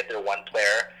might only get their 1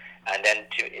 player, and then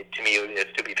to me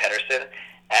it's to be Pettersson.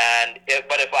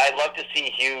 But if I'd love to see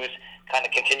Hughes kind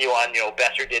of continue on,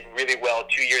 Besser did really well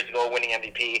 2 years ago, winning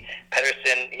MVP.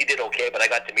 Pettersson, he did okay, but I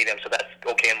got to meet him, so that's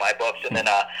okay in my books. And then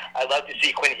I'd love to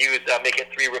see Quinn Hughes make it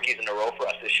 3 rookies in a row for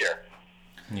us this year.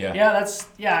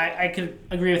 Yeah, I could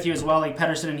agree with you as well. Like,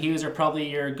 Pettersson and Hughes are probably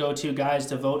your go-to guys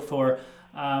to vote for.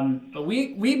 But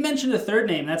we mentioned a 3rd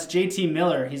name. That's JT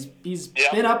Miller. He's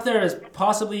been up there as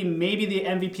possibly maybe the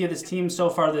MVP of this team so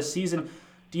far this season.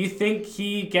 Do you think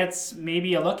he gets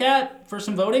maybe a look at for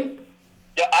some voting?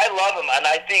 Yeah, I love him, and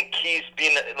I think he's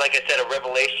been, like I said, a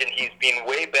revelation. He's been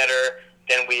way better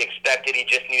than we expected. He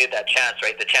just needed that chance,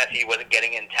 right? The chance he wasn't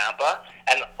getting in Tampa,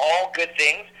 and all good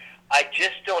things. I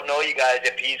just don't know, you guys,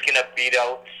 if he's going to beat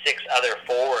out 6 other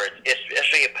forwards,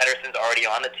 especially if Pettersson's already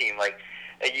on the team. Like,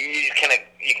 you can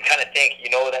kind of think,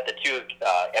 that the 2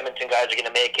 Edmonton guys are going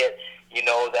to make it. You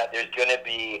know that there's going to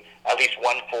be at least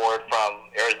 1 forward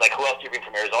from Arizona. Like, who else do you bring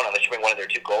from Arizona? Unless you bring one of their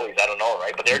 2 goalies, I don't know,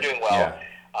 right? But they're doing well. Yeah.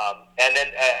 And then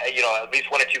at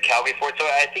least 1 or 2 Calgary forwards. So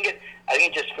I think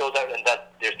it just fills out, and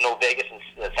that there's no Vegas and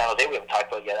San Jose we haven't talked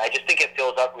about yet. I just think it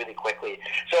fills up really quickly.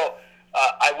 So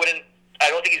I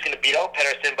don't think he's going to beat out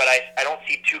Pettersson, but I don't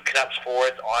see 2 Canucks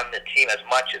forwards on the team as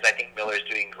much as I think Miller's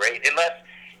doing great, unless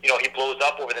he blows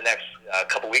up over the next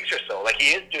couple weeks or so. Like,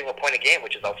 he is doing a point a game,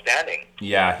 which is outstanding.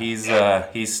 Yeah,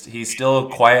 he's still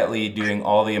quietly doing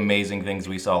all the amazing things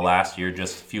we saw last year,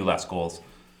 just a few less goals.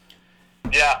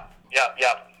 Yeah.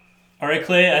 All right,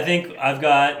 Clay, I think I've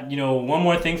got, one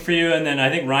more thing for you, and then I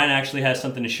think Ryan actually has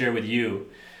something to share with you.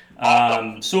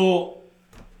 So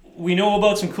we know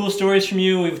about some cool stories from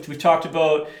you. We've talked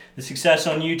about the success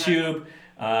on YouTube.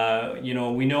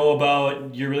 We know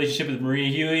about your relationship with Maria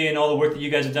Huey and all the work that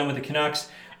you guys have done with the Canucks.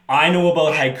 I know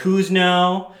about haikus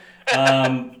now.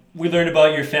 We learned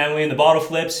about your family and the bottle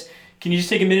flips. Can you just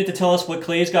take a minute to tell us what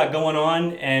Clay's got going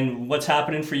on and what's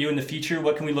happening for you in the future?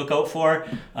 What can we look out for?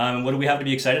 What do we have to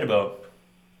be excited about?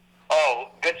 Oh,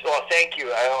 good. Well, thank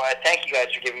you. I thank you guys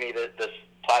for giving me this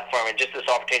platform and just this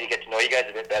opportunity to get to know you guys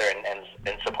a bit better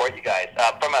and support you guys.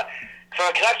 From a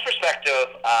Canucks perspective,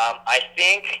 I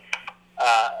think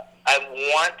I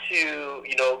want to,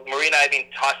 Marie and I have been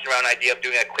tossing around the idea of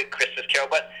doing a quick Christmas carol,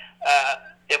 but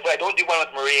if I don't do one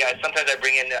with Marie, sometimes I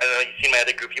bring in, I don't know, you've seen my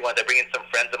other groupie ones, I bring in some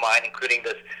friends of mine, including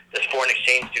this foreign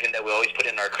exchange student that we always put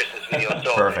in our Christmas video.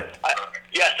 So, Perfect.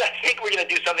 Yes, I think we're going to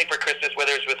do something for Christmas,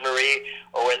 whether it's with Marie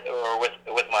or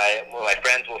with my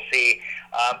friends, we'll see.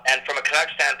 And from a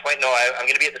Canucks standpoint, no, I'm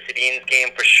going to be at the Sedin's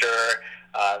game for sure,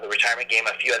 the retirement game,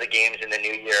 a few other games in the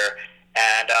new year.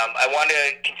 And I want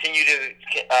to continue to,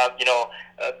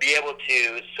 be able to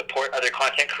support other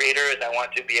content creators. I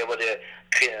want to be able to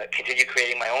continue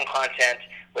creating my own content,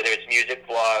 whether it's music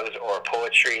vlogs or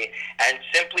poetry, and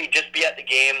simply just be at the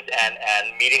games and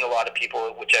meeting a lot of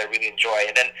people, which I really enjoy.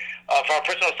 And then from a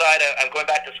personal side, I'm going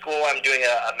back to school. I'm doing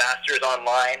a master's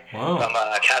online from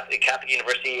a Catholic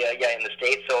University in the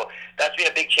States. So that's been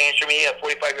a big change for me, a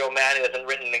 45-year-old man who hasn't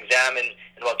written an exam in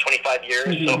about 25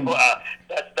 years. So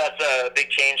that's a big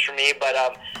change for me. But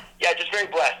just very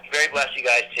blessed you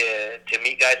guys to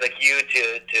meet guys like you,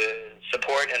 to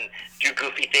support and do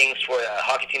goofy things for a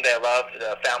hockey team that I love,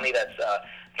 a family that's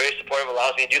very supportive,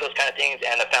 allows me to do those kind of things,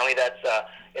 and a family that's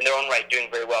in their own right doing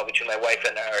very well between my wife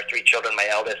and our 3 children. My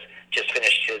eldest just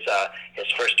finished his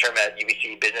first term at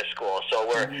UBC Business School. So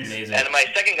we're amazing. And my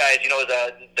second guy is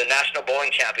the national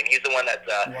bowling champion. He's the one that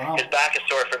his back is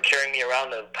sore from carrying me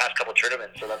around the past couple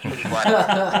tournaments. So that's pretty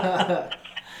fun.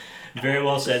 Very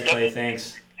well said, Clay.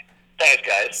 Thanks. Thanks,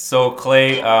 guys. So,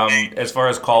 Clay, as far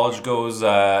as college goes,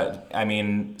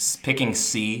 picking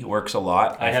C works a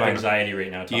lot. I have anxiety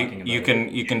right now talking about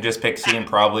it. You can just pick C and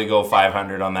probably go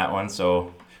 500 on that one.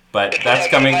 So, but that's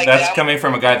coming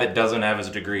from a guy that doesn't have his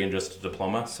degree and just a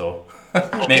diploma. So,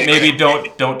 maybe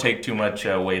don't take too much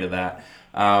weight of that.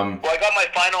 Well, I got my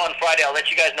final on Friday. I'll let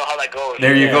you guys know how that goes.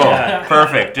 There you go. Yeah.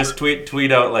 Perfect. Just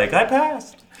tweet out like I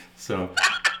passed. So.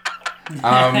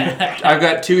 I've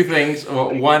got 2 things.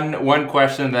 One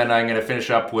question, then I'm going to finish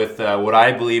up with what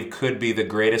I believe could be the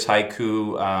greatest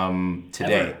haiku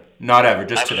today. Ever. Not ever,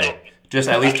 just today. Just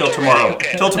at least till tomorrow.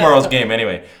 Okay. Till tomorrow's game,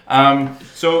 anyway.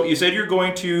 So you said you're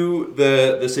going to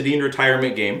the Sedin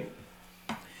retirement game.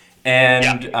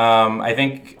 And I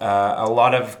think a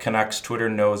lot of Canucks Twitter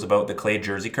knows about the Clay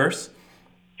jersey curse.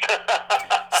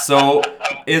 So,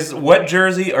 what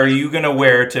jersey are you gonna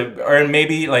wear or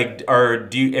maybe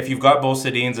if you've got both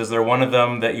Sedins, is there one of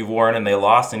them that you've worn and they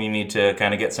lost and you need to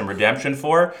kind of get some redemption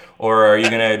for, or are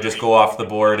you gonna just go off the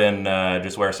board and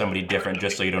just wear somebody different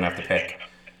just so you don't have to pick?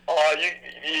 Oh,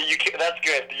 that's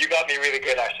good. You got me really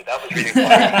good, actually. That was really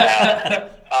fun.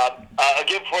 I'll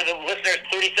give for the listeners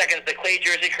 30 seconds. The Clay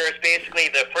jersey curse. Basically,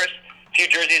 the first few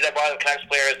jerseys I bought of Canucks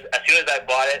players, as soon as I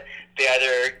bought it, they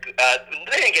either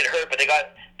they didn't get hurt, but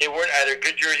they weren't either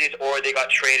good jerseys, or they got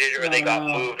traded, or they got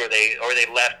moved, or they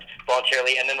left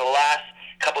voluntarily. And then the last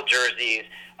couple jerseys,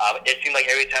 it seemed like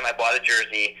every time I bought a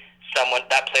jersey,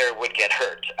 that player would get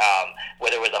hurt,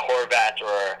 whether it was a Horvat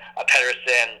or a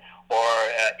Pettersson or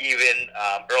even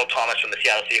Earl Thomas from the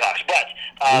Seattle Seahawks. But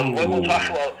what we'll talk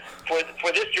about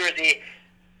for this jersey,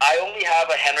 I only have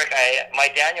a Henrik. My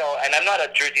Daniel, and I'm not a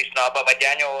jersey snob, but my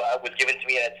Daniel was given to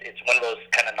me, and it's one of those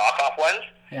kind of knockoff ones.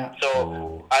 Yeah.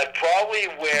 So I'd probably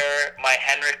wear my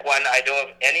Henrik one. I don't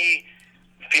have any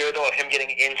fear, though, of him getting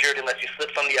injured unless he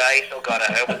slips on the ice. Oh God,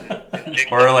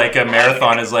 or like a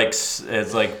marathon is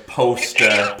like post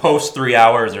 3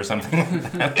 hours or something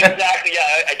like that. Exactly.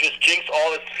 Yeah, I just jinx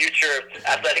all his future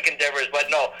athletic endeavors. But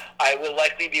no, I will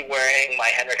likely be wearing my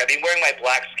Henrik. I've been wearing my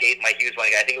black skate, my Hughes one.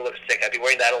 I think it looks sick. I've been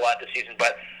wearing that a lot this season,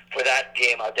 but for that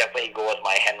game, I'll definitely go with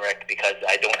my Henrik because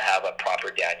I don't have a proper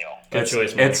Daniel. Good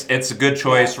choice, Mike. It's a good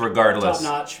choice regardless.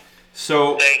 Top notch.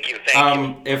 So, thank you.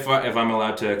 If I'm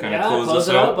allowed to kind of close this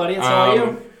it out, buddy. It's all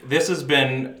you. This has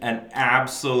been an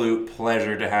absolute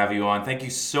pleasure to have you on. Thank you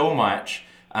so much.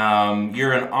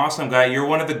 You're an awesome guy. You're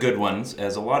one of the good ones,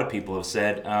 as a lot of people have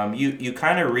said. You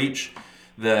kind of reach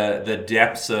the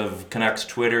depths of Canucks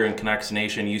Twitter and Canucks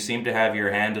Nation. You seem to have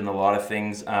your hand in a lot of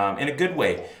things in a good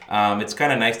way. It's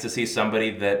kind of nice to see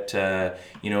somebody that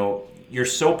you're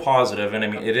so positive, and I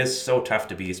mean, it is so tough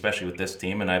to be, especially with this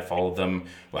team, and I've followed them,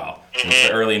 since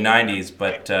the early 90s,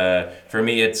 but for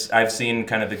me, I've seen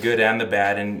kind of the good and the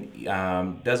bad,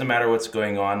 and doesn't matter what's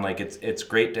going on, like, it's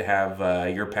great to have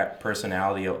your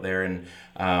personality out there, and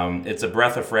it's a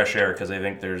breath of fresh air, because I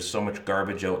think there's so much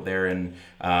garbage out there, and,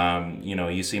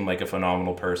 you seem like a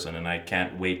phenomenal person, and I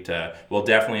can't wait we'll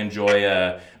definitely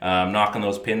enjoy knocking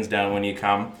those pins down when you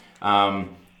come. I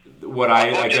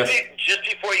guess... Just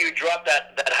before you drop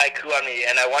that haiku on me,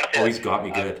 and I want to... Oh, he's got me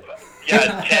good.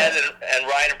 Yeah, Ted and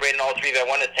Ryan and Braden, all three of you, I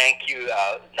want to thank you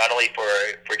not only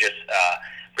for just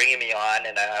bringing me on,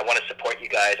 and I want to support you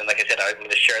guys. And like I said, I'm going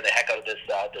to share the heck out of this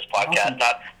podcast,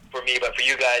 not for me, but for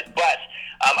you guys. But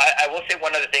I will say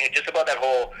one other thing, just about that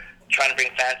whole trying to bring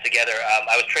fans together.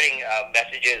 I was trading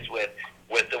messages with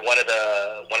one of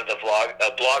the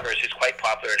bloggers who's quite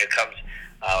popular and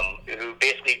who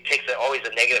basically takes always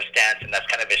a negative stance, and that's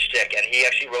kind of his shtick. And he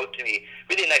actually wrote to me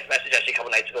really nice message actually a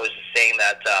couple nights ago, just saying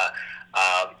that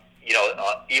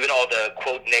even all the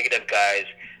quote negative guys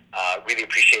really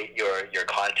appreciate your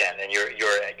content and your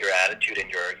attitude and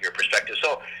your perspective.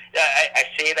 So I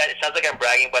say that it sounds like I'm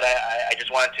bragging, but I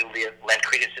just wanted to lend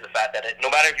credence to the fact that no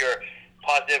matter if you're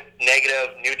positive,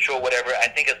 negative, neutral, whatever, I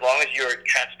think as long as you're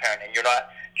transparent and you're not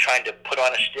trying to put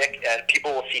on a shtick, and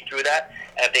people will see through that,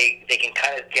 and they can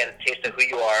kind of get a taste of who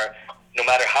you are, no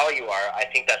matter how you are. I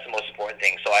think that's the most important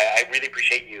thing. So I really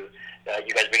appreciate you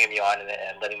guys bringing me on and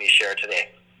letting me share today.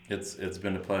 It's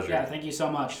been a pleasure. Yeah, thank you so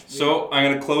much. So I'm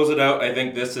going to close it out. I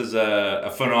think this is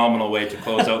a phenomenal way to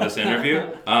close out this interview.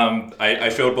 I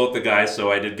showed both the guys,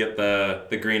 so I did get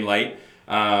the green light.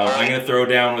 I'm going to throw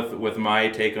down with my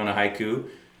take on a haiku.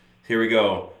 Here we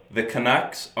go. The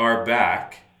Canucks are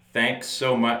back. Thanks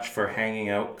so much for hanging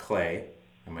out, Clay.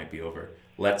 I might be over.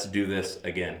 Let's do this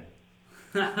again.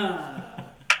 Bravo!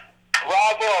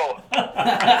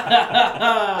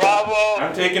 Bravo!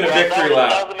 I'm taking a victory lap.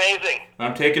 That was amazing.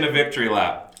 I'm taking a victory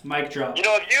lap. Mic drop. You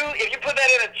know, if you put that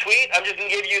in a tweet, I'm just going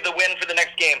to give you the win for the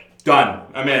next game. Done.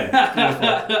 I'm in.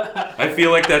 I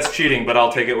feel like that's cheating, but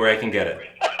I'll take it where I can get it.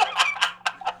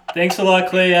 Thanks a lot,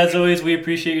 Clay. As always, we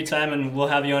appreciate your time, and we'll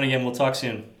have you on again. We'll talk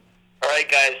soon. All right,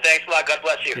 guys. Thanks a lot. God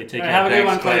bless you. Okay, take care. Have a good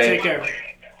one, Clay. Clay. Take care.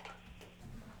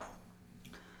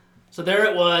 So there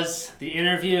it was, the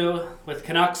interview with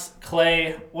Canucks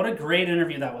Clay. What a great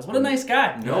interview that was. What a nice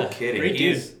guy. No kidding. Great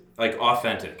He's dude. like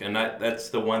authentic, and that's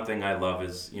the one thing I love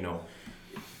is,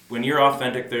 when you're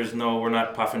authentic, we're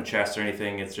not puffing chests or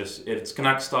anything. It's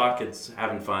Canucks talk. It's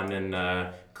having fun,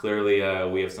 and clearly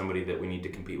we have somebody that we need to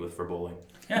compete with for bowling.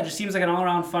 Yeah, it just seems like an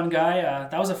all-around fun guy.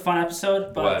 That was a fun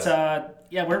episode, but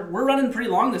we're running pretty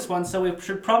long this one, so we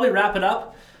should probably wrap it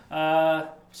up.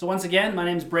 So once again, my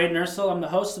name is Braden Ursel. I'm the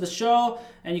host of the show,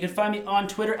 and you can find me on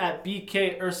Twitter at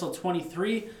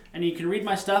BKUrsel23, and you can read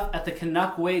my stuff at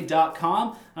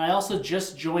thecanuckway.com. And I also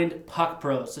just joined Puck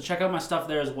Pros, so check out my stuff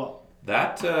there as well.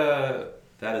 That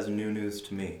is new news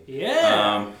to me.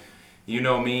 Yeah. You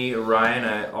know me, Ryan,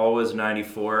 I always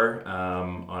 94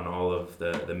 on all of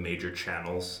the major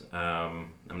channels.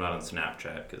 I'm not on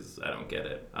Snapchat because I don't get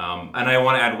it. And I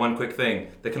want to add one quick thing.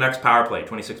 The Canucks power play,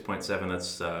 26.7,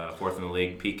 that's fourth in the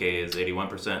league. PK is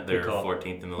 81%, they're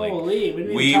 14th in the league. Holy,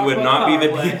 we would not be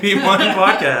the PP1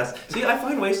 podcast. See, I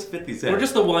find ways to fit these in. We're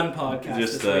just the one podcast.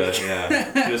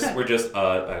 We're just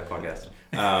a podcast.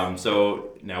 So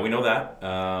now we know that.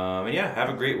 And yeah, have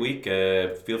a great week.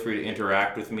 Feel free to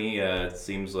interact with me. It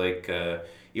seems like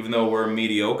even though we're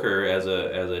mediocre as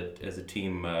a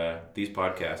team, these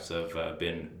podcasts have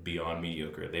been beyond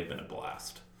mediocre. They've been a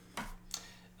blast.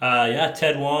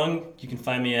 Ted Wong. You can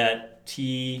find me at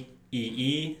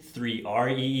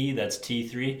TEE3REE. That's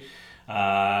T3.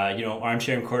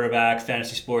 Armchair and quarterback,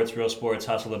 fantasy sports, real sports,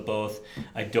 hustle at both.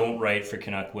 I don't write for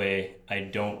Canuck Way. I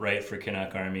don't write for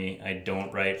Canuck Army. I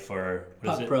don't write for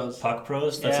Puck Pros. Puck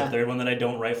Pros. That's the third one that I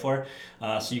don't write for.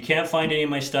 So you can't find any of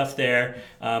my stuff there,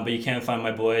 but you can find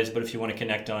my boys. But if you want to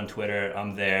connect on Twitter,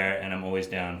 I'm there and I'm always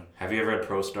down. Have you ever had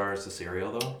Pro Stars, the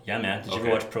cereal, though? Yeah, man. Did you ever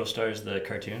watch Pro Stars, the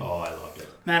cartoon? Oh, I loved it.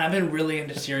 Man, I've been really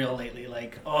into cereal lately.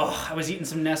 I was eating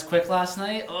some Nesquik last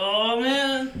night. Oh,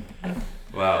 man.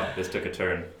 Wow, this took a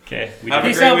turn. Okay. Have a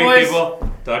Peace great out, week, boys. people.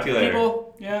 Talk to you later.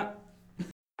 People, yeah.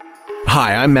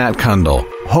 Hi, I'm Matt Kundle,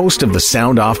 host of the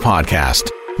Sound Off Podcast,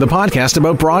 the podcast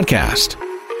about broadcast.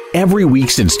 Every week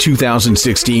since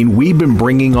 2016, we've been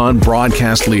bringing on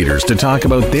broadcast leaders to talk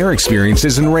about their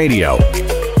experiences in radio,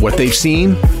 what they've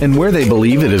seen, and where they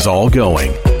believe it is all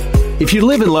going. If you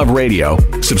live and love radio,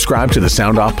 subscribe to the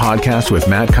Sound Off Podcast with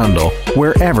Matt Kundle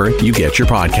wherever you get your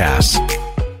podcasts.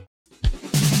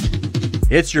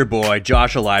 It's your boy,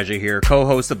 Josh Elijah here,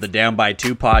 co-host of the Down by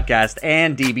 2 podcast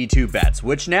and DB2 Bets,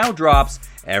 which now drops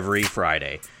every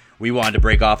Friday. We wanted to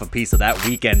break off a piece of that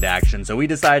weekend action, so we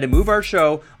decided to move our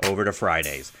show over to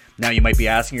Fridays. Now you might be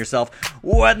asking yourself,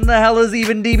 what in the hell is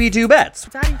even DB2 Bets?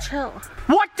 Daddy, chill.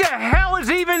 What the hell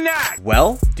is even that?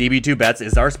 Well, DB2 Bets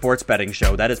is our sports betting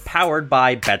show that is powered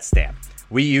by BetStamp.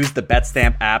 We use the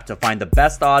BetStamp app to find the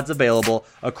best odds available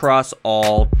across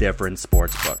all different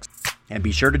sports books. And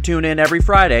be sure to tune in every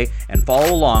Friday and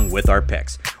follow along with our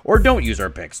picks. Or don't use our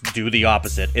picks. Do the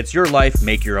opposite. It's your life.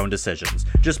 Make your own decisions.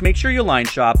 Just make sure you line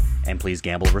shop, and please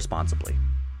gamble responsibly.